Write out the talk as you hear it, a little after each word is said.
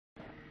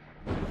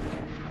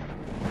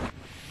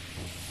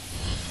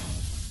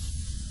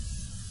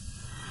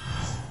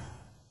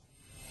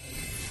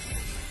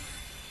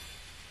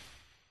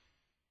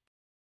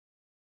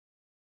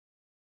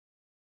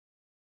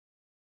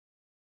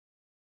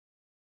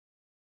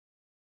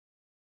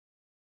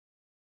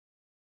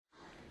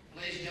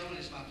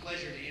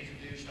pleasure to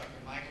introduce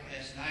Dr. Michael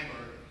S.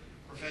 Neiberg,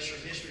 Professor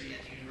of History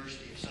at the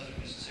University of Southern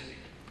Mississippi.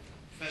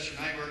 Professor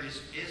Neiberg is,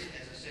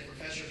 as I said,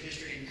 Professor of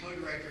History and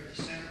co-director of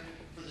the Center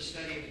for the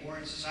Study of War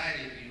and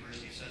Society at the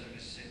University of Southern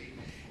Mississippi,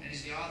 and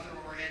is the author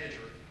or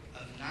editor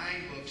of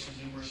 9 books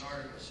and numerous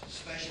articles,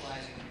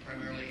 specializing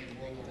primarily in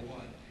World War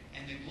I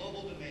and the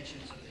global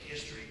dimensions of the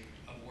history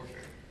of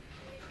warfare.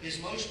 His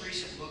most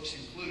recent books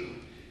include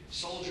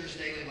Soldiers'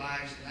 Daily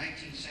Lives in the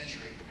 19th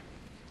Century,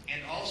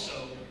 and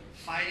also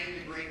Fighting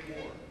the Great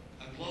War,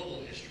 a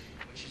global history,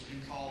 which has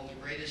been called the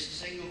greatest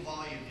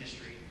single-volume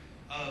history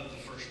of the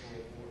First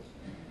World War.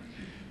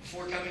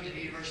 Before coming to the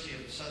University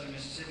of Southern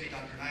Mississippi,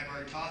 Dr.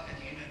 Neiberg taught at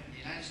the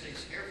United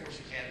States Air Force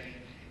Academy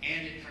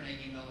and at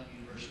Carnegie Mellon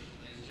University.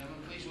 Ladies and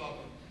gentlemen, please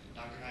welcome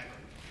Dr.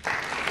 Neiberg.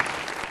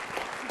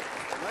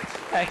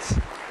 Thanks.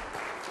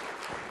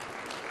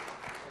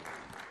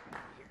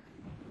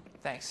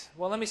 Thanks.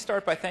 Well, let me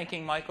start by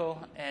thanking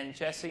Michael and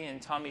Jesse and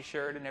Tommy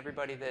Sherd and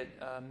everybody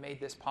that made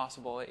this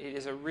possible. It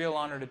is a real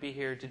honor to be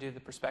here to do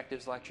the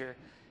Perspectives Lecture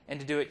and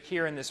to do it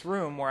here in this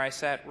room where I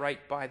sat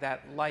right by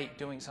that light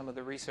doing some of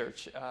the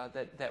research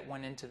that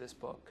went into this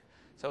book.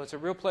 So it's a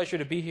real pleasure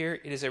to be here.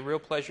 It is a real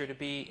pleasure to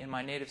be in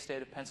my native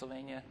state of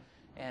Pennsylvania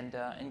and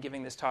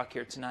giving this talk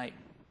here tonight.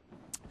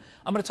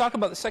 I'm going to talk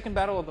about the Second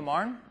Battle of the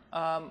Marne.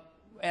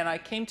 And I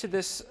came to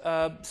this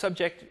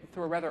subject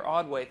through a rather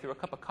odd way, through a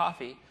cup of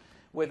coffee,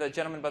 with a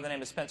gentleman by the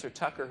name of Spencer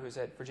Tucker, who's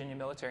at Virginia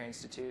Military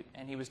Institute,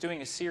 and he was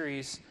doing a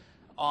series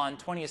on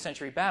 20th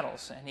century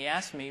battles. And he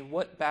asked me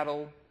what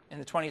battle in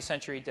the 20th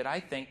century did I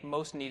think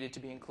most needed to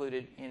be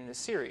included in this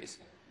series.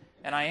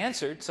 And I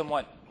answered,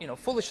 somewhat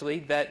foolishly,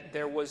 that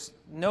there was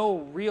no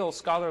real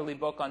scholarly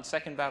book on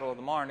Second Battle of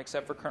the Marne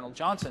except for Colonel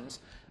Johnson's,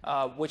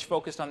 which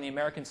focused on the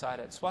American side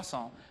at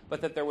Soissons,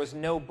 but that there was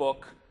no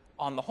book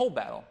on the whole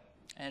battle.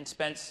 And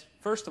Spence,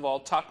 first of all,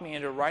 talked me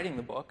into writing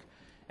the book.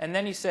 And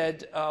then he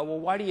said, well,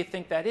 why do you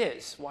think that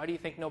is? Why do you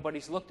think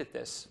nobody's looked at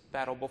this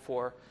battle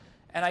before?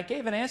 And I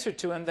gave an answer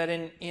to him that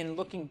in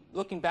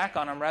looking back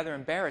on, I'm rather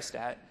embarrassed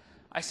at.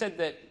 I said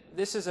that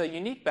this is a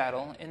unique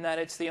battle in that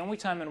it's the only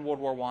time in World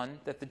War I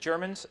that the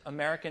Germans,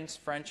 Americans,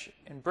 French,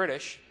 and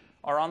British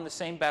are on the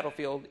same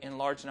battlefield in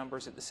large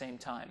numbers at the same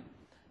time.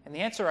 And the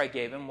answer I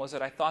gave him was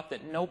that I thought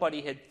that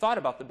nobody had thought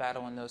about the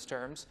battle in those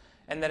terms,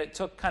 and that it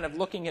took kind of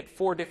looking at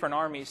 4 different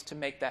armies to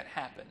make that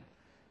happen.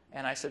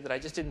 And I said that I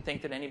just didn't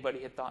think that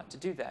anybody had thought to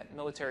do that.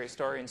 Military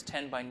historians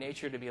tend by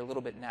nature to be a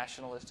little bit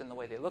nationalist in the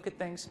way they look at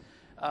things.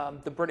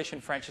 The British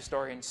and French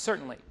historians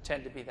certainly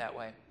tend to be that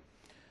way.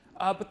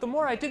 But the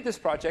more I did this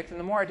project and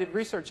the more I did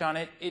research on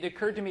it, it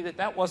occurred to me that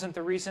that wasn't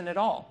the reason at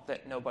all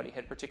that nobody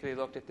had particularly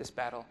looked at this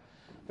battle.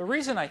 The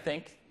reason I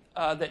think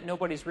that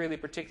nobody's really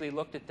particularly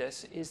looked at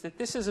this is that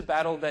this is a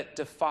battle that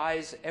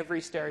defies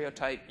every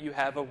stereotype you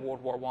have of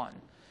World War I.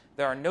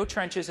 There are no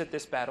trenches at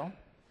this battle.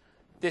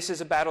 This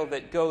is a battle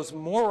that goes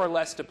more or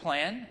less to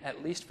plan,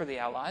 at least for the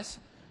Allies.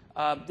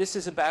 This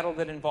is a battle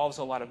that involves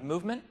a lot of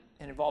movement,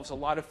 it involves a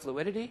lot of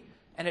fluidity,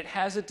 and it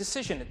has a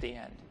decision at the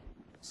end.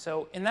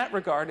 So in that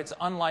regard, it's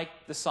unlike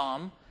the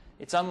Somme,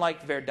 it's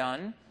unlike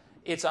Verdun,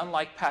 it's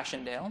unlike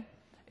Passchendaele,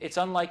 it's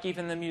unlike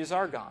even the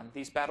Meuse-Argonne,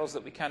 these battles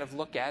that we kind of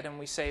look at and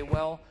we say,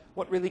 well,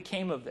 what really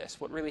came of this?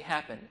 What really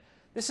happened?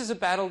 This is a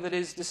battle that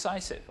is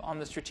decisive on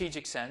the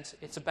strategic sense.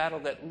 It's a battle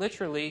that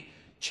literally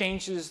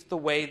changes the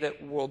way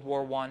that World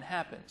War I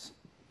happens.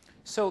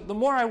 So the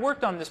more I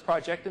worked on this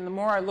project and the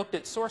more I looked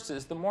at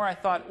sources, the more I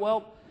thought,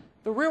 well,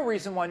 the real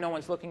reason why no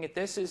one's looking at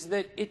this is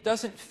that it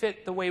doesn't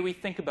fit the way we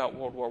think about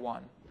World War I.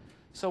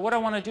 So what I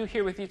want to do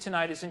here with you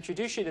tonight is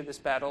introduce you to this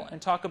battle and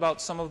talk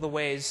about some of the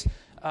ways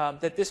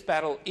that this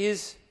battle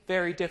is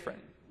very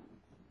different.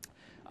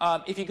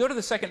 If you go to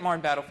the Second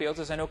Marne battlefields,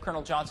 as I know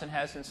Colonel Johnson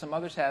has and some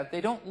others have,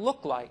 they don't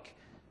look like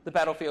the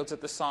battlefields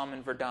at the Somme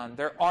and Verdun.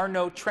 There are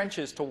no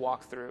trenches to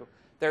walk through.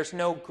 There's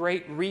no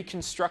great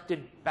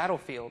reconstructed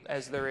battlefield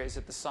as there is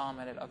at the Somme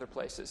and at other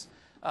places,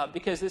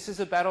 because this is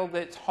a battle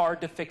that's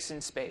hard to fix in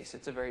space.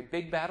 It's a very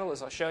big battle,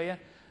 as I'll show you,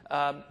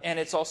 and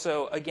it's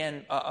also,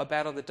 again, a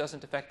battle that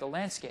doesn't affect the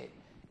landscape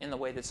in the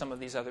way that some of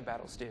these other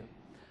battles do.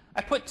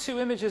 I put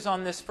 2 images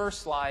on this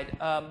first slide,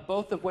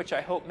 both of which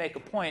I hope make a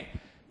point.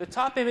 The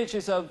top image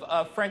is of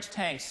French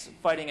tanks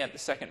fighting at the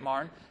Second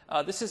Marne.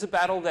 This is a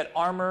battle that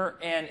armor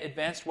and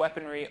advanced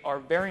weaponry are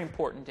very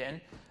important in.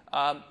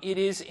 It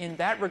is, in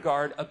that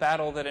regard, a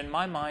battle that, in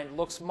my mind,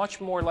 looks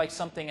much more like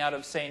something out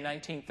of, say,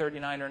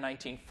 1939 or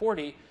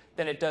 1940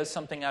 than it does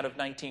something out of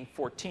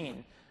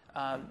 1914.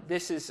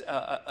 This is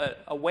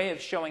a way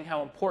of showing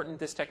how important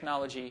this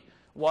technology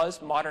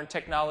was, modern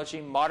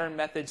technology, modern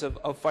methods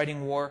of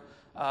fighting war,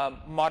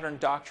 modern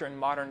doctrine,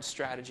 modern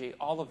strategy,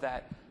 all of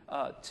that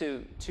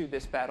to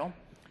this battle.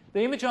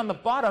 The image on the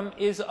bottom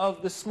is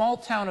of the small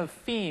town of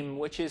Fimes,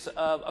 which is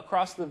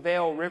across the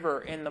Veyle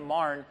River in the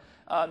Marne.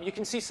 You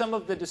can see some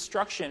of the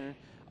destruction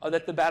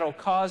that the battle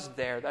caused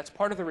there. That's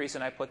part of the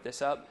reason I put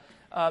this up.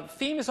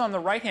 Fimes is on the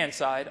right-hand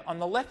side. On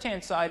the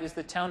left-hand side is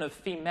the town of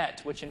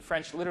Fimet, which in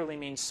French literally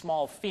means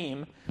small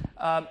Fimes.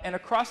 And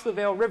across the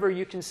Veyle River,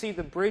 you can see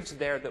the bridge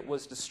there that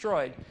was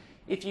destroyed.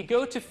 If you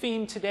go to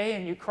Fismes today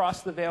and you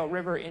cross the Vale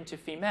River into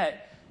Fimet,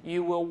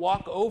 you will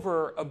walk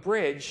over a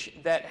bridge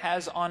that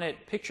has on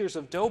it pictures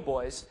of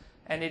doughboys,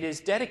 and it is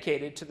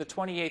dedicated to the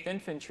 28th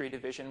Infantry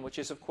Division, which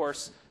is, of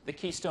course, the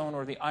Keystone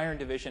or the Iron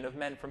Division of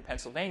men from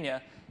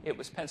Pennsylvania. It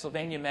was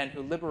Pennsylvania men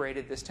who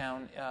liberated this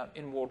town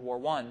in World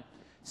War I.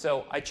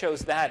 So I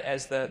chose that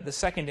as the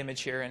second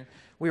image here, and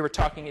we were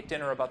talking at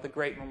dinner about the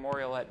great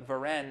memorial at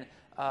Varennes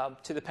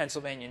to the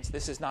Pennsylvanians.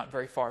 This is not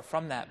very far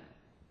from that.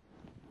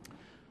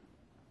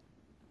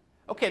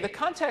 Okay, the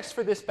context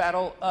for this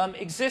battle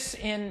exists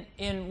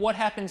in what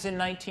happens in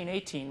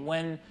 1918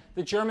 when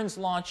the Germans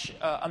launch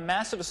a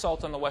massive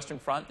assault on the Western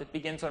Front that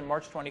begins on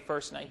March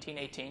 21st,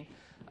 1918,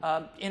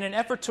 in an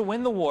effort to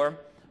win the war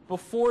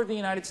before the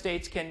United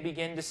States can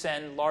begin to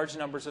send large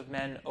numbers of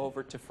men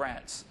over to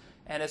France.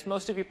 And as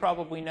most of you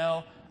probably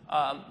know,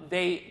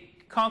 they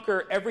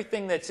conquer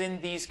everything that's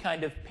in these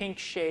kind of pink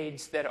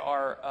shades that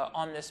are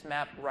on this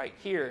map right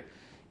here.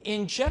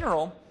 In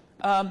general,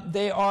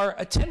 they are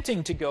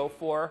attempting to go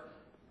for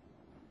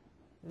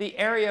the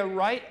area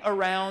right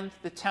around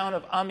the town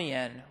of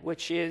Amiens,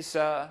 which is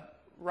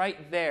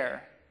right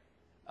there.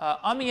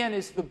 Amiens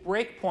is the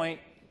break point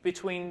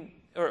between,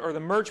 or the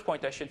merge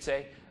point, I should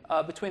say,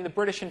 between the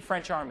British and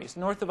French armies.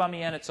 North of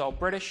Amiens, it's all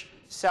British.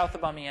 South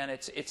of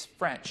Amiens, it's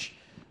French.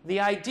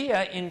 The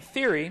idea, in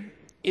theory,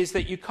 is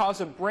that you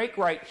cause a break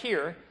right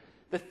here,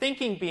 the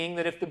thinking being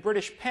that if the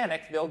British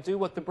panic, they'll do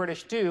what the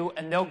British do,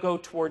 and they'll go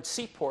towards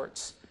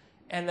seaports.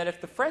 And that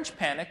if the French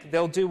panic,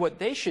 they'll do what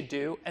they should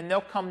do, and they'll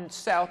come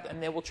south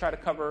and they will try to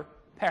cover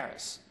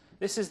Paris.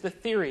 This is the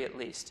theory, at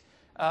least.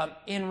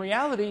 In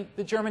reality,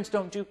 the Germans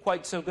don't do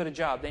quite so good a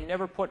job. They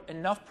never put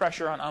enough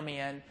pressure on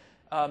Amiens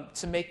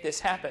to make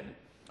this happen.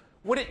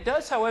 What it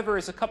does, however,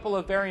 is a couple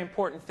of very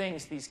important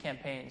things, these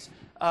campaigns.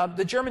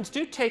 The Germans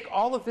do take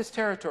all of this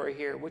territory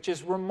here, which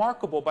is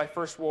remarkable by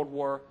First World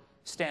War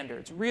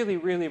standards. Really,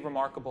 really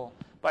remarkable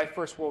by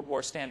First World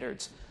War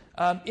standards.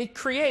 It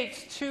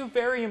creates two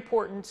very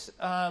important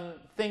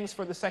things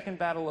for the Second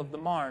Battle of the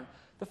Marne.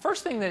 The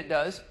first thing that it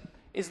does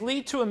is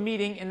lead to a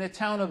meeting in the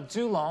town of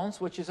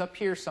Doullens, which is up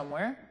here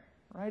somewhere,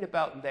 right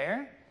about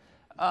there,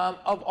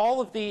 of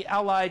all of the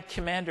Allied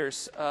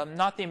commanders,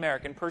 not the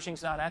American.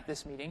 Pershing's not at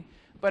this meeting.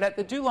 But at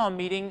the Doullens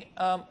meeting,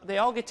 they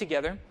all get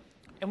together.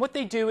 And what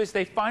they do is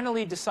they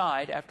finally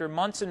decide, after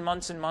months and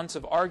months and months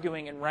of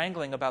arguing and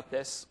wrangling about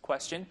this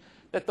question,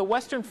 that the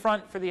Western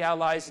Front for the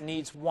Allies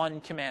needs one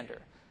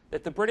commander.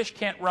 That the British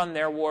can't run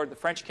their war, the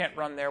French can't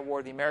run their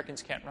war, the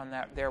Americans can't run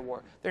their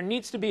war. There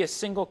needs to be a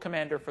single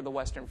commander for the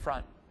Western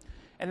Front.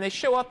 And they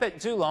show up at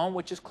Doullens,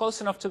 which is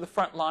close enough to the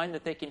front line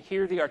that they can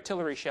hear the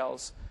artillery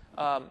shells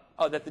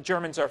that the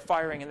Germans are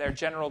firing in their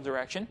general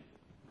direction.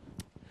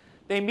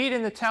 They meet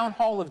in the town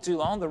hall of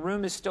Doullens. The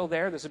room is still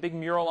there. There's a big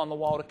mural on the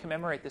wall to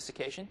commemorate this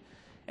occasion.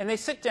 And they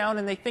sit down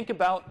and they think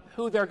about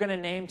who they're going to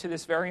name to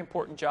this very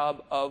important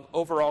job of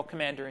overall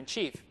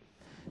commander-in-chief.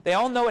 They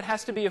all know it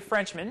has to be a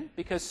Frenchman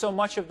because so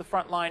much of the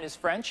front line is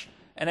French.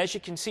 And as you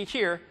can see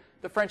here,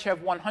 the French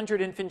have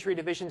 100 infantry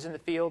divisions in the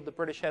field. The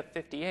British have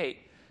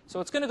 58. So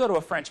it's going to go to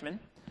a Frenchman.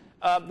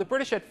 The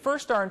British at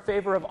first are in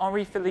favor of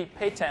Henri-Philippe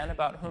Pétain,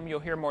 about whom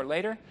you'll hear more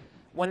later.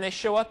 When they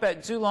show up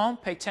at Doullens,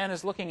 Pétain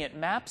is looking at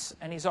maps,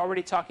 and he's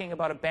already talking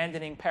about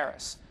abandoning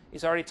Paris.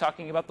 He's already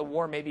talking about the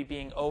war maybe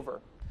being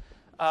over.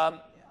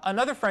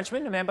 Another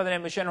Frenchman, a man by the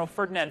name of General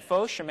Ferdinand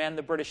Foch, a man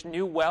the British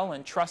knew well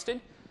and trusted.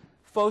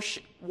 Foch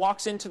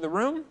walks into the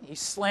room, he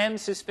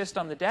slams his fist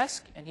on the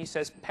desk, and he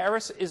says,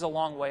 "Paris is a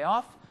long way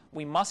off.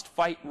 We must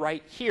fight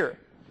right here."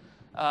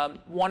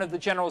 One of the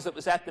generals that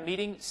was at the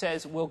meeting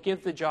says, "We'll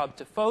give the job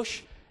to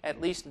Foch.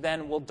 At least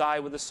then we'll die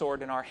with a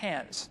sword in our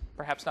hands."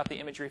 Perhaps not the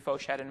imagery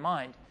Foch had in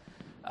mind.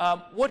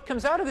 What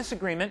comes out of this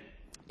agreement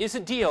is a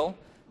deal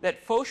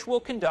that Foch will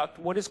conduct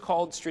what is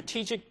called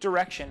strategic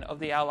direction of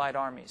the Allied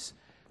armies.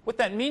 What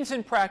that means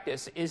in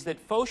practice is that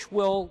Foch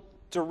will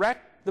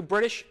direct the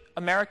British,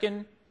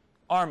 American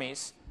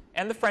armies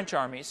and the French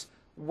armies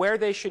where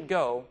they should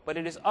go, but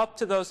it is up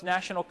to those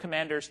national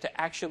commanders to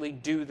actually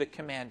do the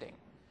commanding.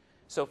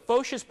 So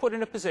Foch is put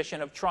in a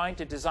position of trying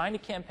to design a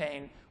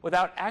campaign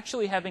without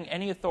actually having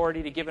any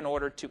authority to give an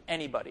order to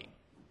anybody.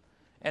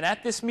 And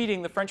at this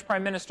meeting, the French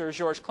Prime Minister,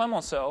 Georges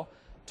Clemenceau,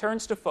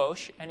 turns to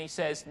Foch and he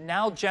says,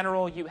 "Now,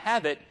 General, you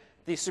have it,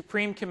 the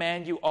supreme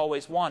command you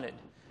always wanted."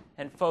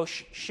 And Foch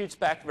shoots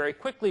back very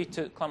quickly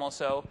to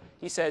Clemenceau.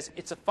 He says,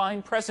 "It's a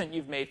fine present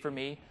you've made for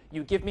me.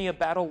 You give me a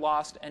battle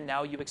lost, and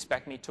now you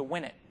expect me to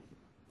win it."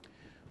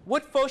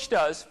 What Foch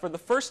does for the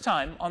first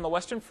time on the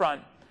Western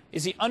Front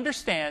is he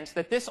understands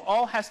that this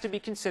all has to be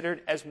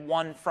considered as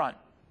one front.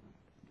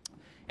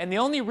 And the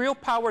only real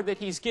power that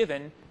he's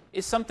given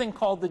is something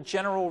called the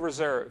General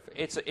Reserve.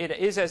 It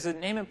is, as the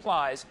name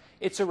implies,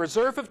 it's a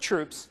reserve of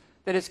troops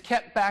that is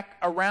kept back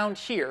around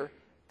here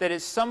that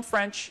is some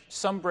French,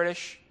 some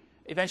British.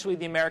 Eventually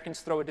the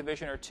Americans throw a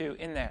division or two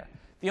in there.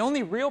 The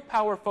only real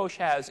power Foch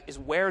has is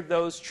where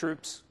those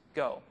troops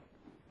go.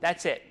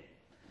 That's it.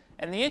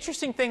 And the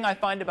interesting thing I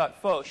find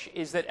about Foch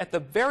is that at the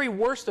very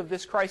worst of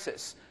this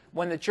crisis,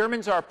 when the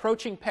Germans are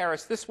approaching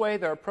Paris this way,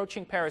 they're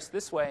approaching Paris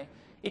this way,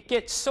 It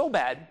gets so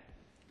bad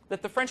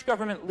that the French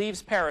government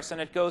leaves Paris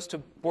and it goes to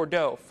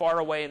Bordeaux, far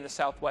away in the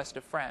southwest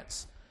of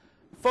France.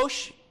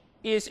 Foch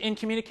is in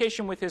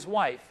communication with his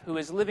wife, who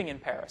is living in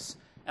Paris.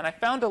 And I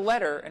found a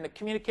letter and a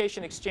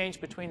communication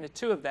exchange between the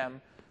two of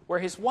them where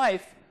his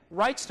wife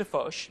writes to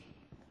Foch,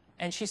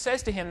 and she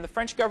says to him, the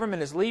French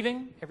government is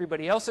leaving,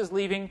 everybody else is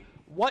leaving,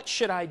 what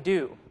should I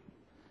do?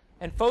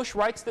 And Foch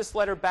writes this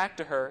letter back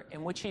to her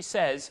in which he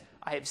says,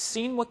 I have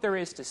seen what there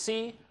is to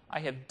see, I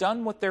have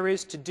done what there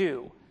is to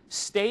do,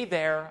 stay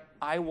there,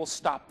 I will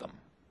stop them.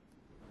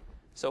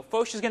 So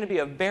Foch is going to be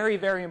a very,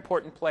 very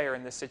important player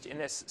in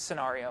this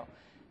scenario.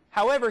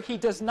 However, he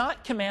does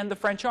not command the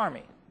French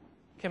army.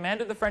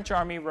 Command of the French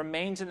army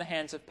remains in the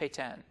hands of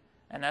Pétain.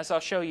 And as I'll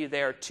show you,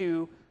 they are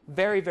two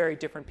very, very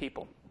different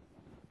people.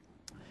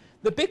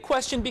 The big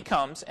question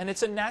becomes, and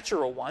it's a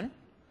natural one,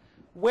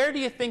 where do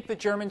you think the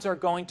Germans are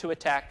going to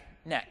attack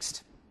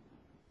next?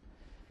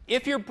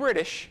 If you're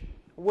British,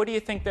 what do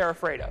you think they're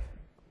afraid of?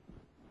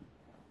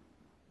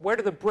 Where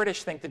do the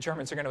British think the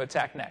Germans are going to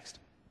attack next?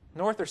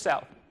 North or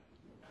south?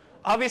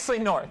 Obviously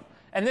north.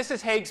 And this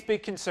is Haig's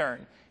big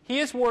concern. He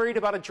is worried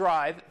about a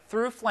drive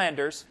through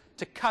Flanders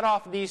to cut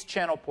off these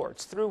channel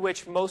ports through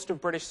which most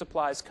of British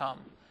supplies come.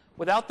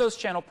 Without those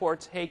channel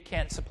ports, Haig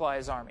can't supply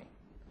his army.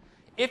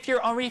 If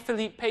you're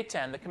Henri-Philippe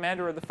Pétain, the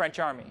commander of the French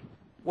army,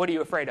 what are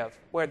you afraid of?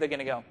 Where are they going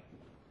to go?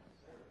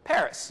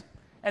 Paris.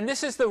 And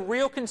this is the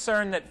real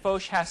concern that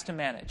Foch has to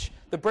manage.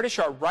 The British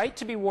are right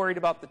to be worried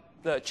about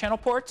the channel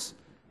ports.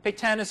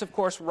 Pétain is, of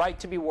course, right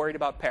to be worried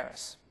about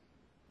Paris.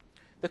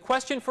 The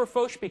question for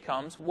Foch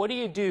becomes, what do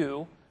you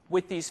do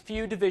with these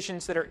few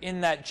divisions that are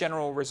in that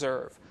general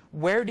reserve?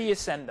 Where do you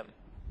send them?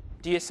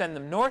 Do you send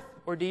them north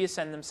or do you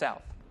send them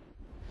south?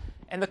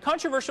 And the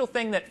controversial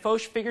thing that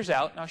Foch figures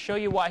out, and I'll show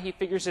you why he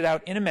figures it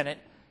out in a minute,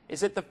 is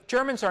that the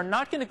Germans are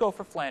not going to go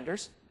for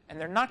Flanders and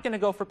they're not going to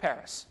go for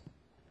Paris.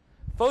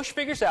 Foch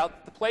figures out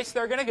that the place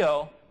they're going to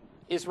go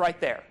is right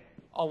there,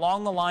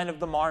 along the line of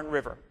the Marne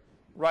River,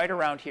 right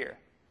around here.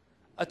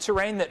 A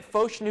terrain that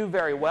Foch knew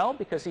very well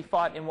because he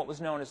fought in what was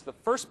known as the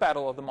First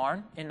Battle of the Marne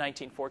in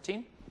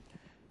 1914,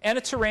 and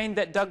a terrain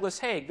that Douglas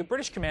Haig, the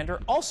British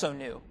commander, also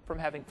knew from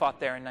having fought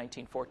there in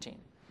 1914.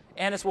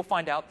 And as we'll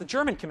find out, the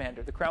German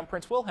commander, the Crown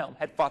Prince Wilhelm,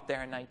 had fought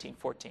there in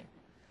 1914.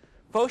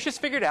 Foch has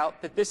figured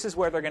out that this is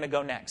where they're going to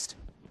go next.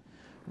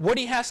 What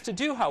he has to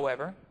do,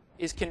 however,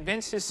 is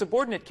convince his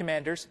subordinate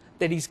commanders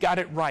that he's got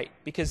it right,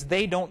 because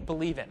they don't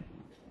believe him.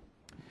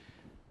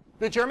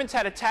 The Germans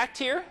had attacked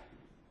here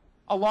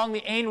along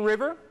the Aisne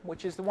River,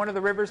 which is one of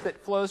the rivers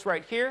that flows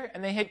right here,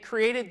 and they had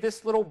created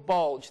this little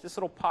bulge, this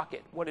little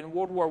pocket, what in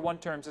World War I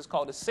terms is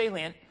called a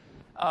salient,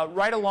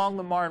 right along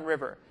the Marne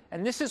River.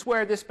 And this is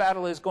where this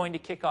battle is going to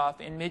kick off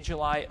in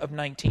mid-July of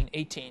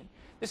 1918.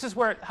 This is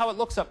how it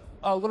looks up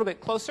a little bit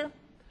closer.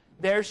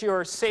 There's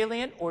your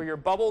salient, or your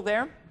bubble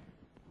there.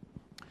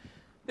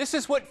 This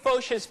is what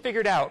Foch has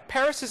figured out.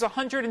 Paris is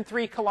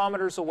 103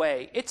 kilometers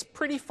away. It's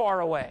pretty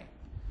far away.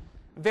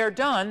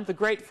 Verdun, the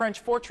great French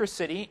fortress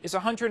city, is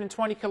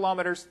 120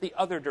 kilometers the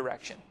other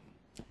direction.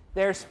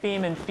 There's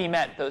Fismes and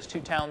Fimet, those two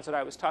towns that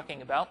I was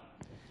talking about.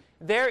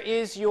 There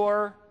is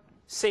your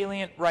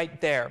salient right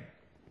there.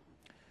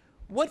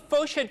 What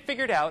Foch had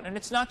figured out, and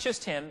it's not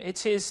just him,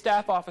 it's his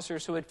staff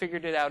officers who had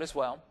figured it out as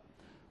well,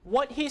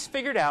 what he's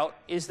figured out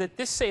is that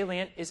this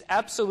salient is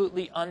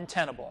absolutely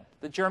untenable.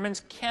 The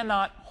Germans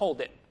cannot hold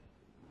it.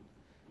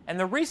 And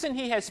the reason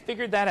he has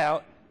figured that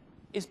out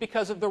is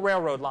because of the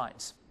railroad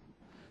lines.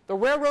 The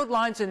railroad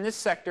lines in this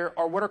sector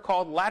are what are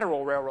called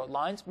lateral railroad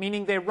lines,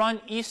 meaning they run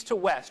east to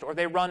west, or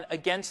they run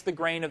against the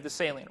grain of the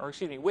salient, or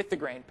excuse me, with the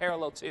grain,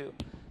 parallel to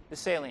the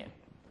salient.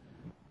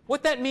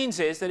 What that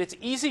means is that it's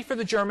easy for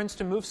the Germans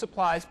to move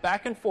supplies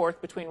back and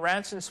forth between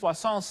Reims and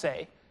Soissons,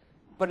 say,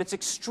 but it's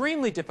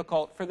extremely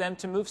difficult for them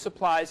to move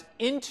supplies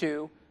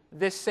into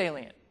this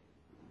salient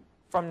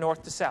from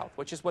north to south,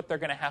 which is what they're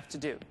going to have to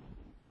do.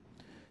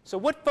 So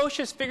what Foch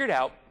has figured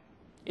out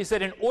is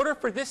that in order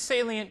for this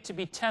salient to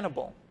be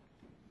tenable,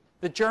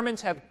 the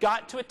Germans have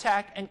got to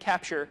attack and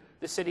capture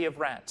the city of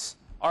Reims,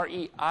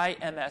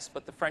 R-E-I-M-S,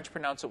 but the French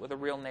pronounce it with a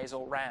real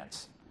nasal,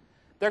 Reims.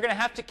 They're going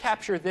to have to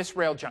capture this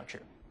rail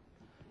juncture.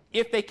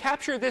 If they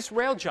capture this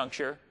rail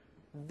juncture,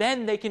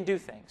 then they can do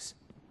things.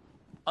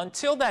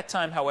 Until that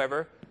time,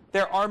 however,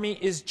 their army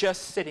is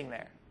just sitting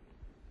there.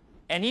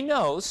 And he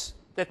knows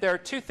that there are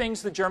two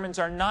things the Germans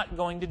are not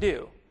going to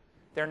do.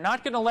 They're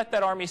not going to let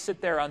that army sit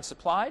there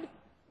unsupplied,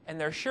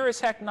 and they're sure as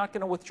heck not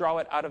going to withdraw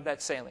it out of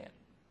that salient.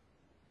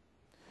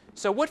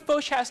 So what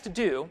Foch has to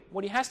do,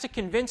 what he has to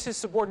convince his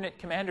subordinate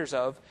commanders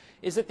of,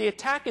 is that the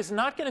attack is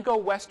not going to go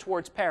west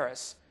towards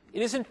Paris.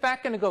 It is in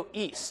fact going to go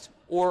east,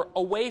 or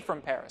away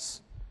from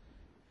Paris.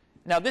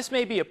 Now, this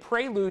may be a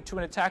prelude to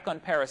an attack on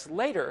Paris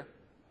later,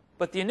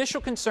 but the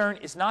initial concern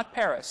is not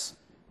Paris.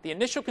 The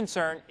initial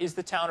concern is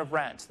the town of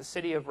Reims, the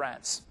city of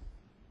Reims.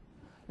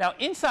 Now,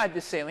 inside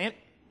this salient,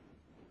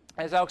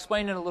 as I'll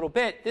explain in a little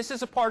bit, this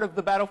is a part of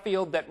the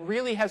battlefield that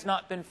really has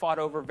not been fought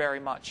over very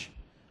much.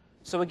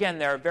 So again,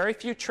 there are very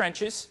few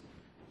trenches.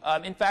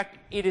 In fact,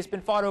 it has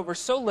been fought over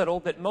so little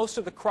that most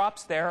of the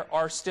crops there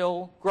are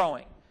still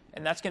growing,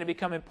 and that's going to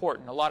become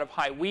important. A lot of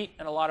high wheat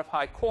and a lot of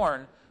high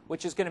corn,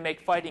 which is going to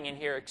make fighting in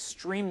here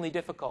extremely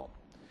difficult.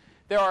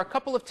 There are a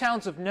couple of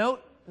towns of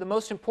note. The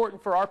most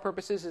important for our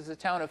purposes is the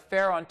town of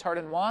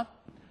Fère-en-Tardenois.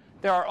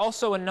 There are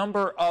also a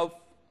number of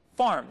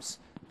farms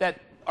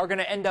that are going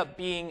to end up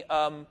being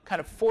kind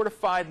of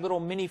fortified little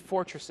mini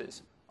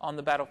fortresses on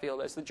the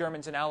battlefield as the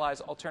Germans and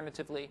Allies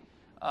alternatively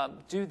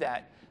do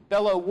that.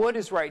 Belleau Wood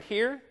is right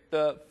here,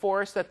 the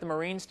forest that the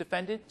Marines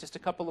defended just a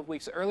couple of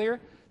weeks earlier.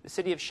 The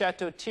city of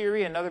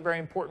Château-Thierry, another very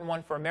important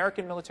one for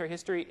American military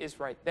history, is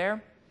right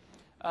there.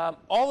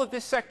 All of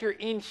this sector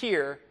in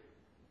here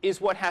is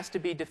what has to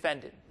be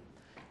defended.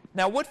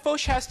 Now, what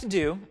Foch has to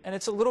do, and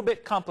it's a little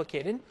bit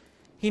complicated,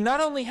 he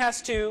not only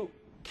has to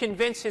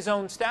convince his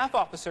own staff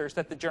officers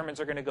that the Germans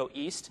are going to go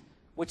east,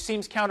 which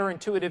seems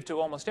counterintuitive to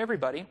almost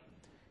everybody,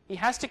 he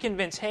has to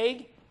convince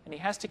Haig, and he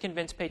has to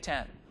convince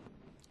Pétain.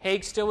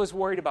 Haig still is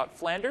worried about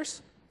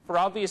Flanders, for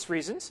obvious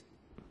reasons.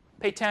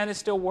 Pétain is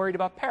still worried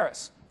about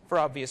Paris, for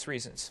obvious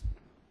reasons.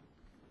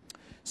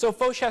 So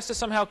Foch has to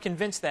somehow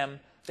convince them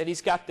that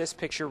he's got this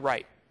picture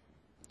right.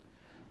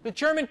 The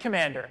German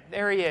commander,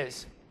 there he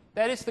is.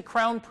 That is the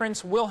Crown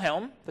Prince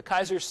Wilhelm, the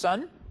Kaiser's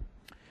son.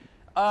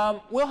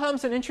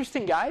 Wilhelm's an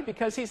interesting guy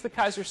because he's the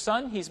Kaiser's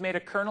son. He's made a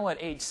colonel at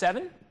age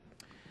 7.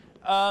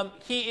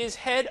 He is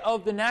head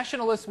of the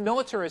Nationalist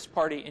Militarist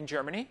Party in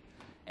Germany,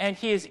 and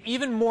he is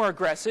even more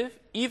aggressive,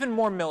 even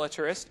more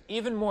militarist,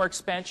 even more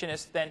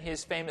expansionist than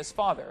his famous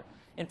father.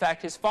 In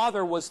fact, his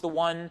father was the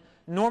one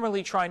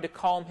normally trying to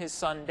calm his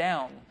son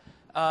down.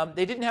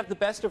 They didn't have the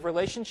best of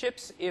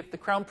relationships. If the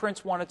Crown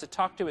Prince wanted to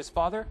talk to his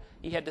father,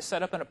 he had to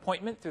set up an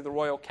appointment through the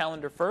royal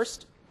calendar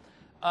first.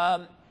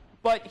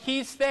 But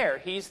he's there.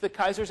 He's the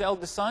Kaiser's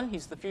eldest son.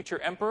 He's the future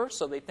emperor,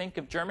 so they think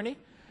of Germany.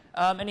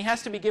 And he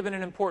has to be given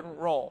an important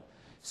role.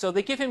 So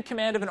they give him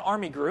command of an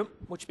army group,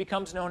 which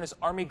becomes known as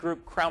Army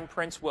Group Crown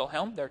Prince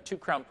Wilhelm. There are 2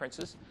 Crown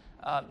Princes.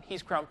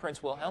 He's Crown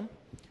Prince Wilhelm.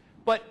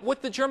 But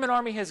what the German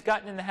army has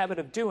gotten in the habit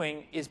of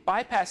doing is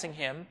bypassing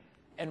him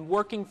and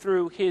working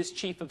through his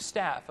chief of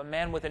staff, a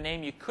man with a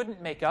name you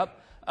couldn't make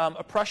up,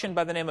 a Prussian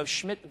by the name of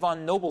Schmidt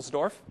von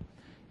Knobelsdorff.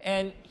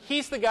 And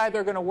he's the guy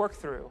they're going to work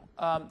through.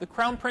 The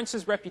Crown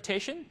Prince's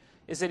reputation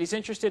is that he's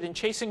interested in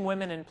chasing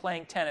women and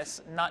playing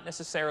tennis, not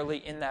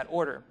necessarily in that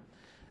order.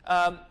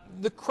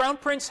 The Crown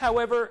Prince,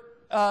 however,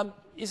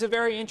 is a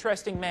very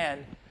interesting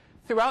man.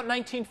 Throughout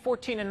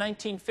 1914 and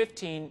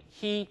 1915,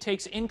 he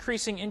takes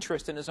increasing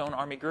interest in his own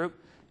army group,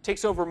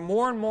 takes over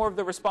more and more of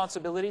the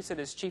responsibilities that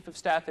his chief of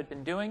staff had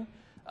been doing.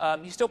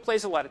 He still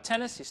plays a lot of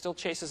tennis, he still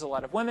chases a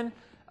lot of women,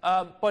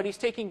 but he's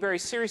taking very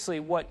seriously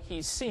what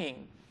he's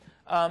seeing.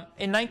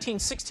 In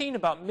 1916,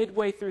 about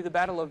midway through the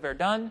Battle of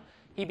Verdun,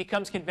 he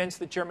becomes convinced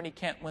that Germany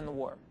can't win the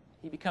war.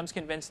 He becomes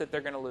convinced that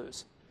they're going to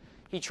lose.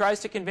 He tries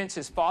to convince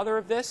his father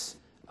of this,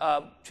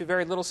 to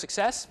very little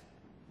success.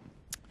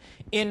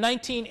 In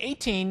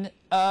 1918,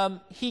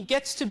 he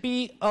gets to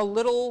be a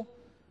little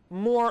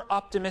more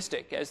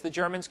optimistic as the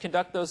Germans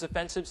conduct those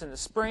offensives in the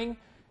spring,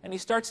 and he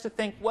starts to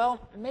think,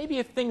 well, maybe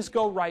if things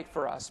go right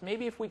for us,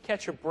 maybe if we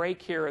catch a break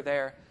here or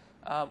there,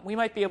 we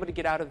might be able to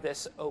get out of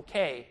this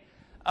okay.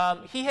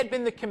 He had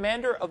been the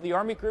commander of the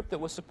army group that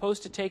was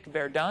supposed to take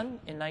Verdun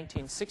in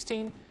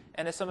 1916,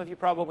 and as some of you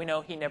probably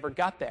know, he never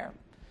got there.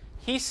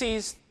 He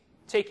sees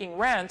taking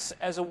Reims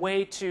as a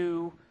way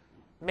to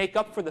make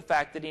up for the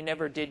fact that he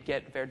never did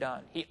get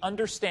Verdun. He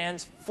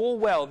understands full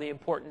well the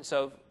importance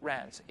of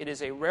Reims. It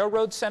is a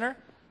railroad center,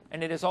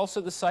 and it is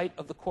also the site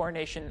of the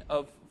coronation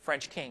of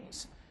French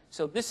kings.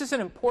 So this is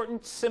an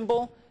important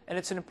symbol, and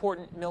it's an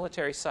important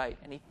military site.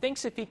 And he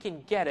thinks if he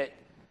can get it,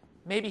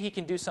 maybe he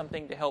can do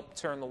something to help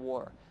turn the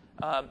war.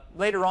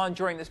 Later on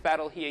during this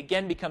battle, he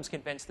again becomes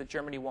convinced that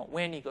Germany won't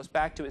win. He goes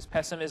back to his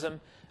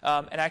pessimism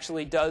and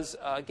actually does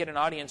get an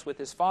audience with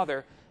his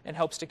father and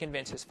helps to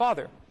convince his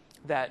father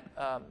that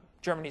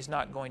Germany's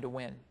not going to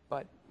win.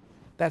 But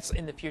that's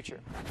in the future.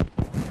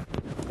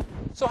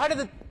 So how did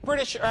the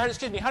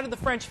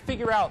French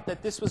figure out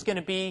that this was going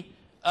to be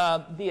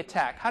the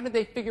attack? How did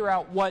they figure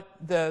out what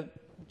the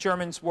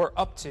Germans were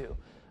up to?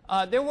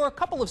 There were a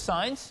couple of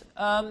signs.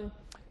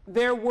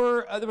 There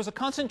was a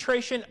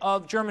concentration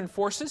of German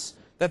forces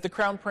that the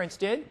Crown Prince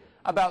did,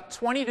 about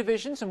 20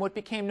 divisions in what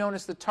became known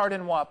as the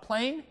Tardenois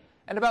Plain,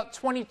 and about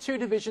 22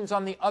 divisions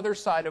on the other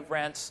side of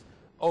Reims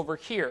over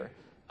here.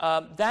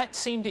 That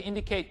seemed to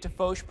indicate to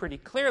Foch pretty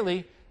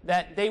clearly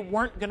that they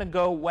weren't going to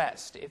go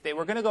west. If they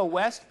were going to go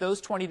west, those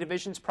 20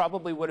 divisions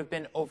probably would have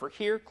been over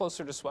here,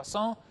 closer to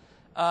Soissons,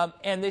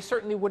 and they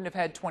certainly wouldn't have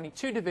had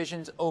 22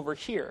 divisions over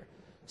here.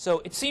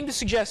 So it seemed to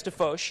suggest to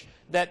Foch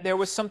that there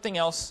was something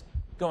else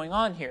going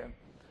on here.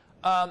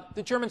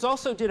 The Germans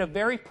also did a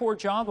very poor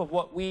job of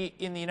what we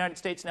in the United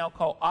States now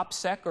call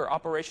OPSEC, or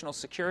operational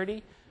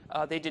security.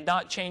 They did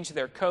not change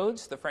their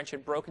codes. The French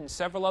had broken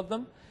several of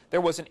them.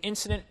 There was an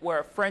incident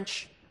where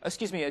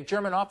a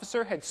German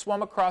officer had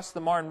swum across the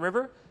Marne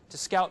River to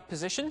scout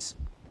positions.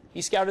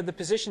 He scouted the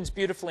positions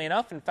beautifully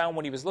enough and found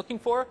what he was looking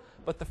for,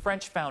 but the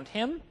French found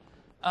him.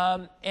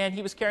 and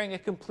he was carrying a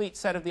complete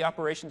set of the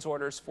operations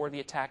orders for the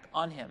attack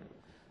on him.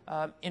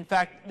 In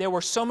fact, there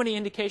were so many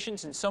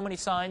indications and so many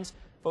signs,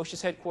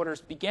 Foch's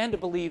headquarters began to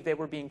believe they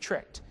were being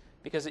tricked,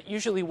 because it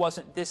usually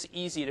wasn't this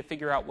easy to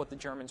figure out what the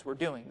Germans were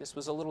doing. This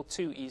was a little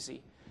too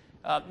easy.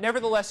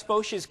 Nevertheless,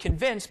 Foch is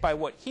convinced by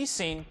what he's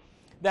seen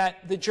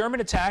that the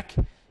German attack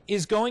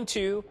is going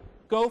to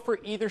go for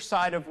either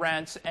side of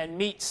Reims and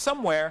meet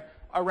somewhere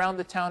around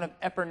the town of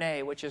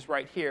Epernay, which is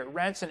right here.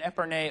 Reims and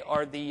Epernay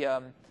are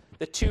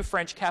the two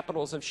French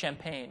capitals of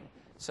Champagne.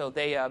 So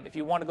they, if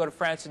you want to go to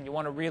France and you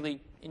want to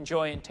really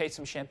enjoy and taste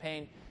some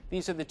champagne,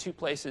 these are the two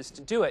places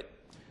to do it.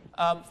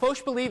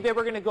 Foch believed they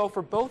were going to go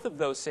for both of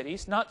those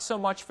cities, not so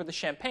much for the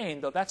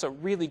Champagne, though that's a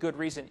really good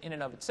reason in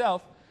and of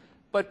itself,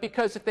 but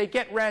because if they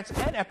get Reims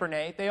and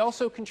Epernay, they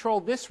also control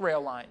this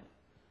rail line.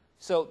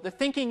 So the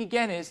thinking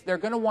again is they're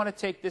going to want to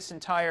take this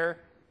entire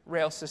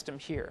rail system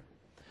here.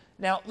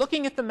 Now,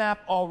 looking at the map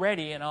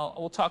already, and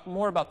we'll talk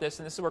more about this,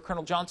 and this is where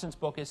Colonel Johnson's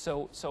book is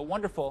so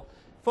wonderful,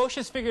 Foch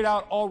has figured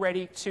out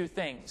already two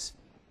things.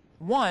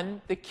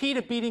 One, the key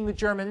to beating the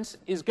Germans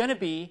is going to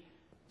be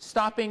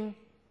stopping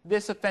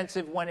this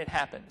offensive when it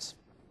happens.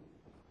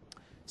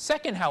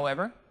 Second,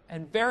 however,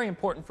 and very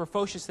important for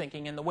Foch's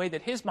thinking and the way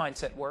that his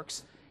mindset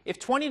works, if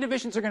 20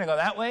 divisions are going to go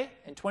that way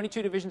and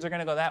 22 divisions are going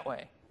to go that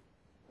way,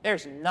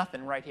 there's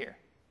nothing right here.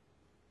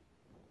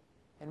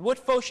 And what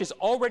Foch is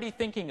already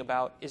thinking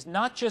about is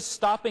not just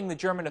stopping the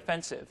German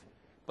offensive,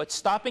 but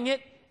stopping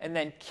it and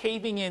then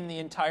caving in the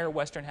entire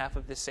western half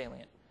of this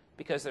salient,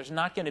 because there's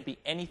not going to be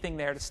anything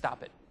there to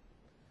stop it.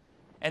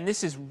 And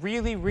this is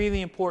really, really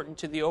important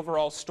to the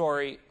overall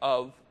story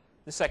of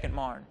the Second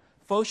Marne.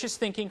 Foch is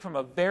thinking from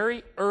a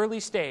very early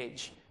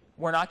stage,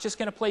 we're not just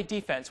going to play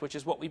defense, which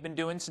is what we've been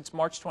doing since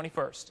March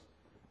 21st.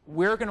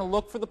 We're going to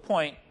look for the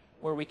point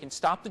where we can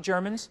stop the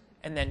Germans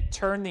and then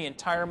turn the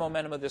entire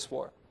momentum of this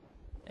war.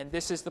 And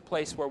this is the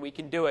place where we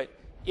can do it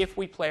if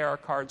we play our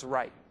cards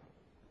right.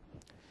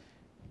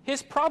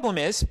 His problem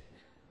is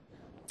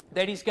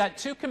that he's got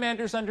two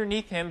commanders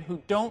underneath him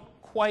who don't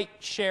quite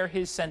share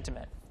his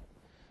sentiment.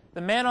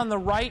 The man on the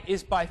right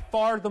is by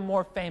far the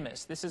more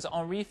famous. This is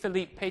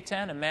Henri-Philippe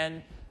Pétain, a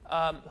man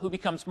who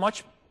becomes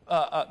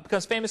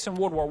famous in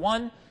World War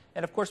I,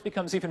 and of course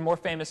becomes even more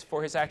famous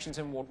for his actions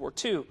in World War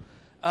II.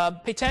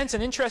 Pétain's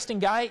an interesting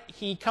guy.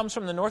 He comes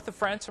from the north of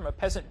France, from a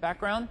peasant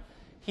background.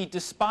 He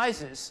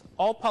despises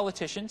all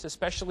politicians,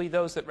 especially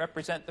those that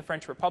represent the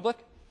French Republic.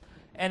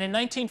 And in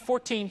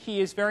 1914, he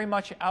is very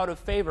much out of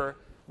favor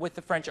with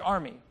the French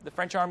army. The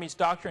French army's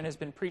doctrine has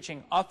been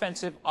preaching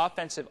offensive,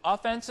 offensive,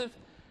 offensive.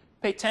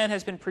 Pétain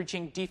has been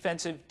preaching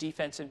defensive,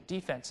 defensive,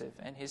 defensive.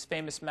 And his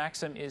famous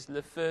maxim is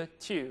le feu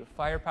tue,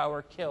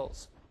 firepower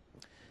kills.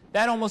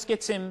 That almost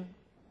gets him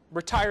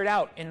retired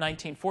out in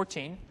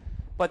 1914.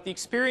 But the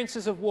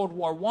experiences of World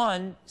War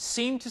I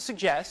seem to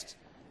suggest,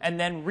 and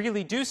then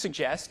really do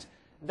suggest,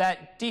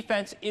 that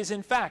defense is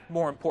in fact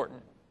more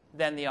important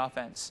than the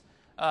offense.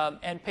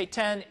 And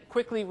Pétain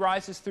quickly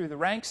rises through the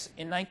ranks.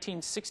 In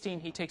 1916,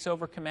 he takes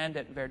over command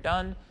at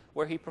Verdun,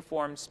 where he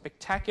performs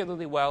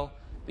spectacularly well,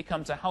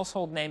 becomes a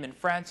household name in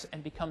France,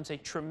 and becomes a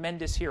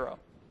tremendous hero.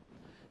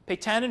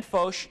 Pétain and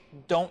Foch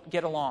don't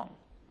get along.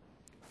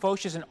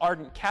 Foch is an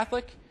ardent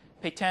Catholic.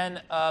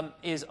 Pétain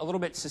is a little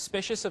bit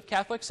suspicious of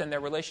Catholics and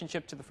their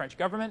relationship to the French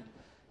government.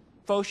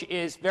 Foch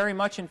is very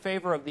much in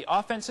favor of the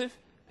offensive.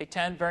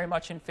 Pétain very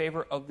much in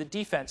favor of the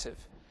defensive.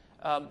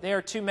 They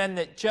are two men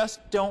that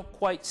just don't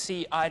quite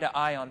see eye to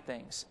eye on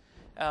things.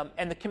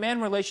 And the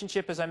command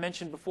relationship, as I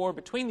mentioned before,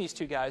 between these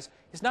two guys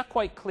is not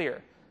quite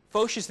clear.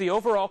 Foch is the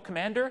overall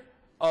commander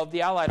of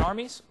the Allied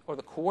armies, or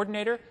the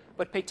coordinator,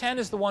 but Pétain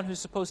is the one who's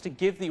supposed to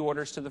give the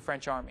orders to the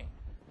French army.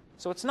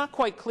 So it's not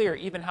quite clear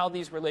even how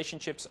these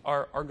relationships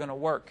are going to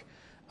work.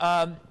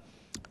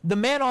 The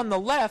man on the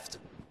left,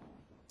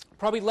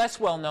 probably less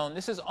well known,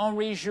 this is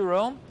Henri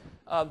Giraud,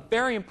 a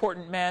very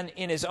important man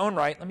in his own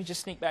right. Let me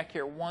just sneak back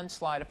here one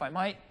slide if I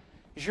might.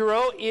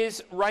 Giraud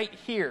is right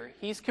here.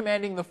 He's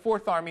commanding the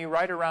 4th Army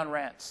right around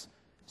Reims.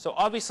 So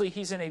obviously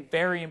he's in a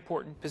very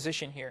important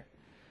position here.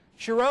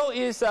 Giraud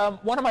is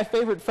one of my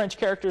favorite French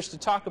characters to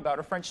talk about,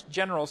 or French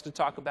generals to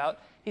talk about.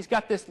 He's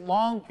got this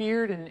long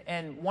beard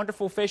and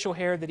wonderful facial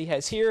hair that he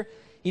has here.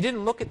 He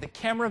didn't look at the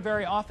camera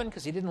very often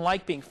because he didn't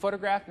like being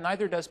photographed.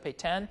 Neither does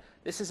Pétain.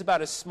 This is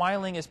about as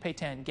smiling as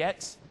Pétain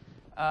gets.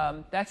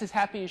 That's as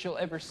happy as you'll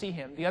ever see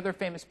him. The other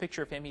famous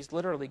picture of him, he's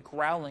literally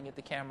growling at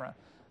the camera.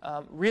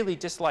 Really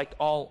disliked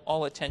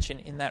all attention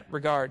in that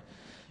regard.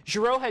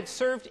 Giraud had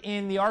served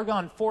in the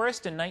Argonne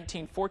Forest in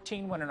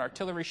 1914 when an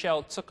artillery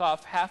shell took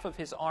off half of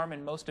his arm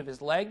and most of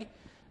his leg.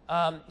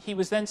 He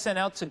was then sent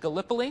out to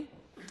Gallipoli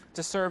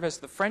to serve as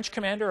the French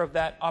commander of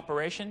that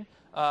operation,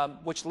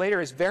 which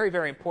later is very,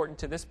 very important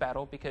to this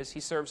battle because he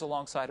serves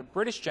alongside a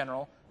British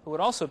general who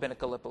had also been at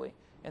Gallipoli.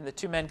 And the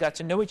two men got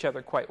to know each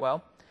other quite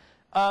well.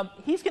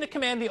 He's going to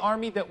command the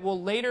army that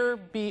will later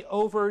be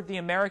over the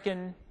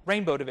American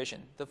Rainbow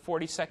Division, the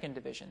 42nd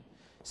Division.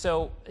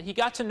 So he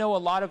got to know a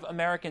lot of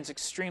Americans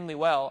extremely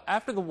well.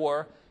 After the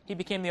war, he he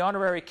became the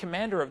honorary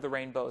commander of the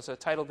Rainbows, a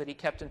title that he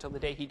kept until the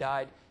day he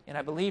died in,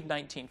 I believe,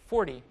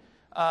 1940.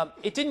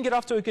 It didn't get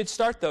off to a good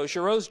start, though.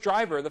 Giraud's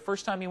driver, the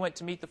first time he went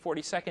to meet the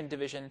 42nd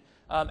Division,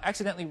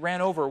 accidentally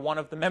ran over one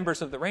of the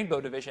members of the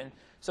Rainbow Division,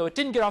 so it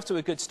didn't get off to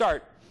a good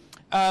start.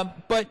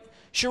 But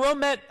Giraud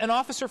met an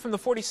officer from the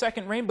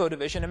 42nd Rainbow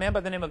Division, a man by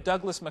the name of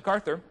Douglas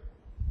MacArthur.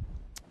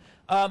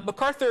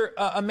 MacArthur,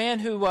 a man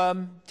who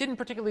didn't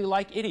particularly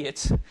like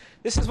idiots.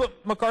 This is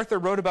what MacArthur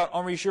wrote about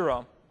Henri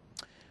Giraud.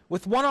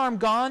 With one arm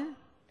gone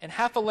and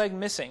half a leg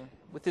missing,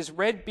 with his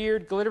red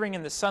beard glittering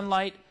in the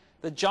sunlight,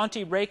 the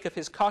jaunty rake of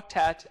his cocked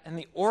hat, and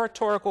the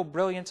oratorical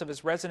brilliance of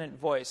his resonant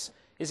voice,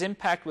 his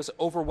impact was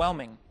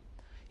overwhelming.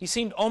 He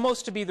seemed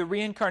almost to be the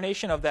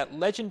reincarnation of that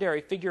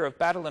legendary figure of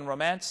battle and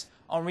romance,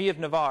 Henri of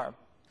Navarre.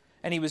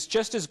 And he was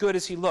just as good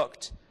as he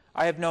looked.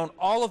 I have known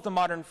all of the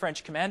modern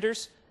French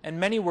commanders, and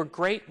many were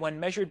great when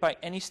measured by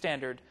any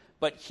standard,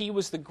 but he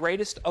was the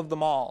greatest of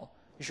them all.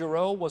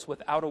 Giraud was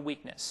without a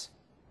weakness.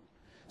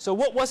 So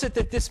what was it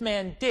that this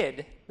man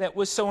did that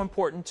was so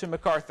important to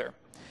MacArthur?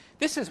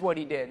 This is what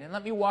he did, and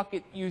let me walk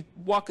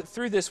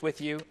through this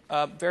with you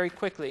very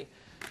quickly.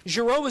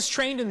 Giraud was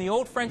trained in the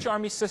old French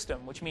army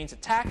system, which means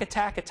attack,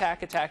 attack,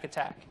 attack, attack,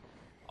 attack.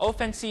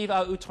 Offensive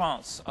à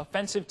outrance,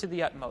 offensive to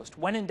the utmost.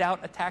 When in doubt,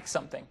 attack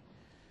something.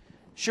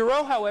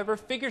 Giraud, however,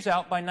 figures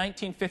out by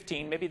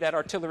 1915, maybe that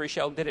artillery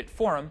shell did it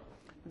for him,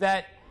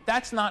 that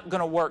that's not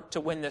going to work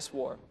to win this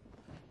war.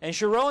 And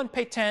Giraud and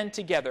Pétain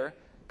together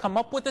come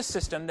up with a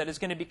system that is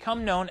going to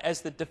become known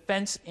as the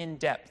defense in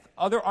depth.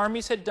 Other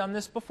armies had done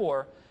this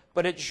before,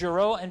 but it's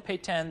Giraud and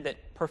Pétain that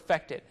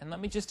perfect it. And let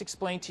me just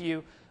explain to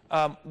you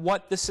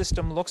what the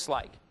system looks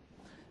like.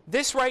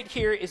 This right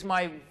here is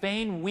my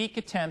vain, weak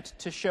attempt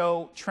to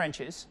show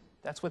trenches.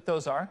 That's what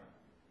those are.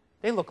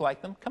 They look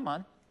like them. Come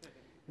on.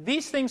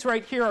 These things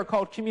right here are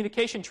called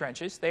communication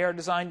trenches. They are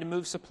designed to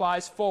move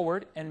supplies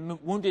forward and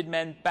wounded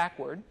men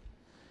backward.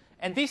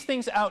 And these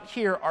things out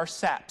here are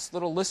SAPs,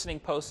 little listening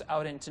posts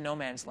out into no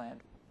man's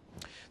land.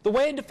 The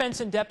way a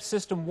defense in depth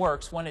system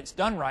works when it's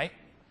done right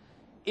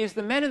is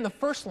the men in the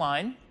first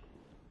line,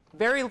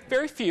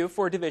 very few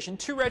for a division,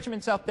 2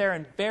 regiments out there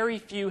and very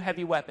few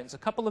heavy weapons, a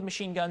couple of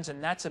machine guns,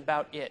 and that's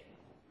about it.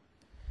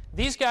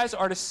 These guys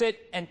are to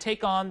sit and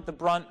take on the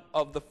brunt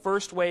of the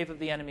first wave of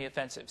the enemy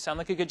offensive. Sound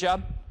like a good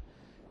job?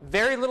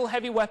 Very little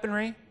heavy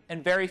weaponry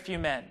and very few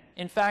men.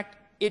 In fact,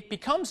 it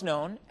becomes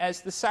known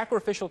as the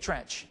sacrificial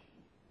trench.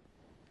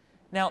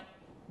 Now,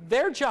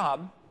 their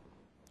job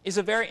is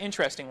a very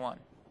interesting one.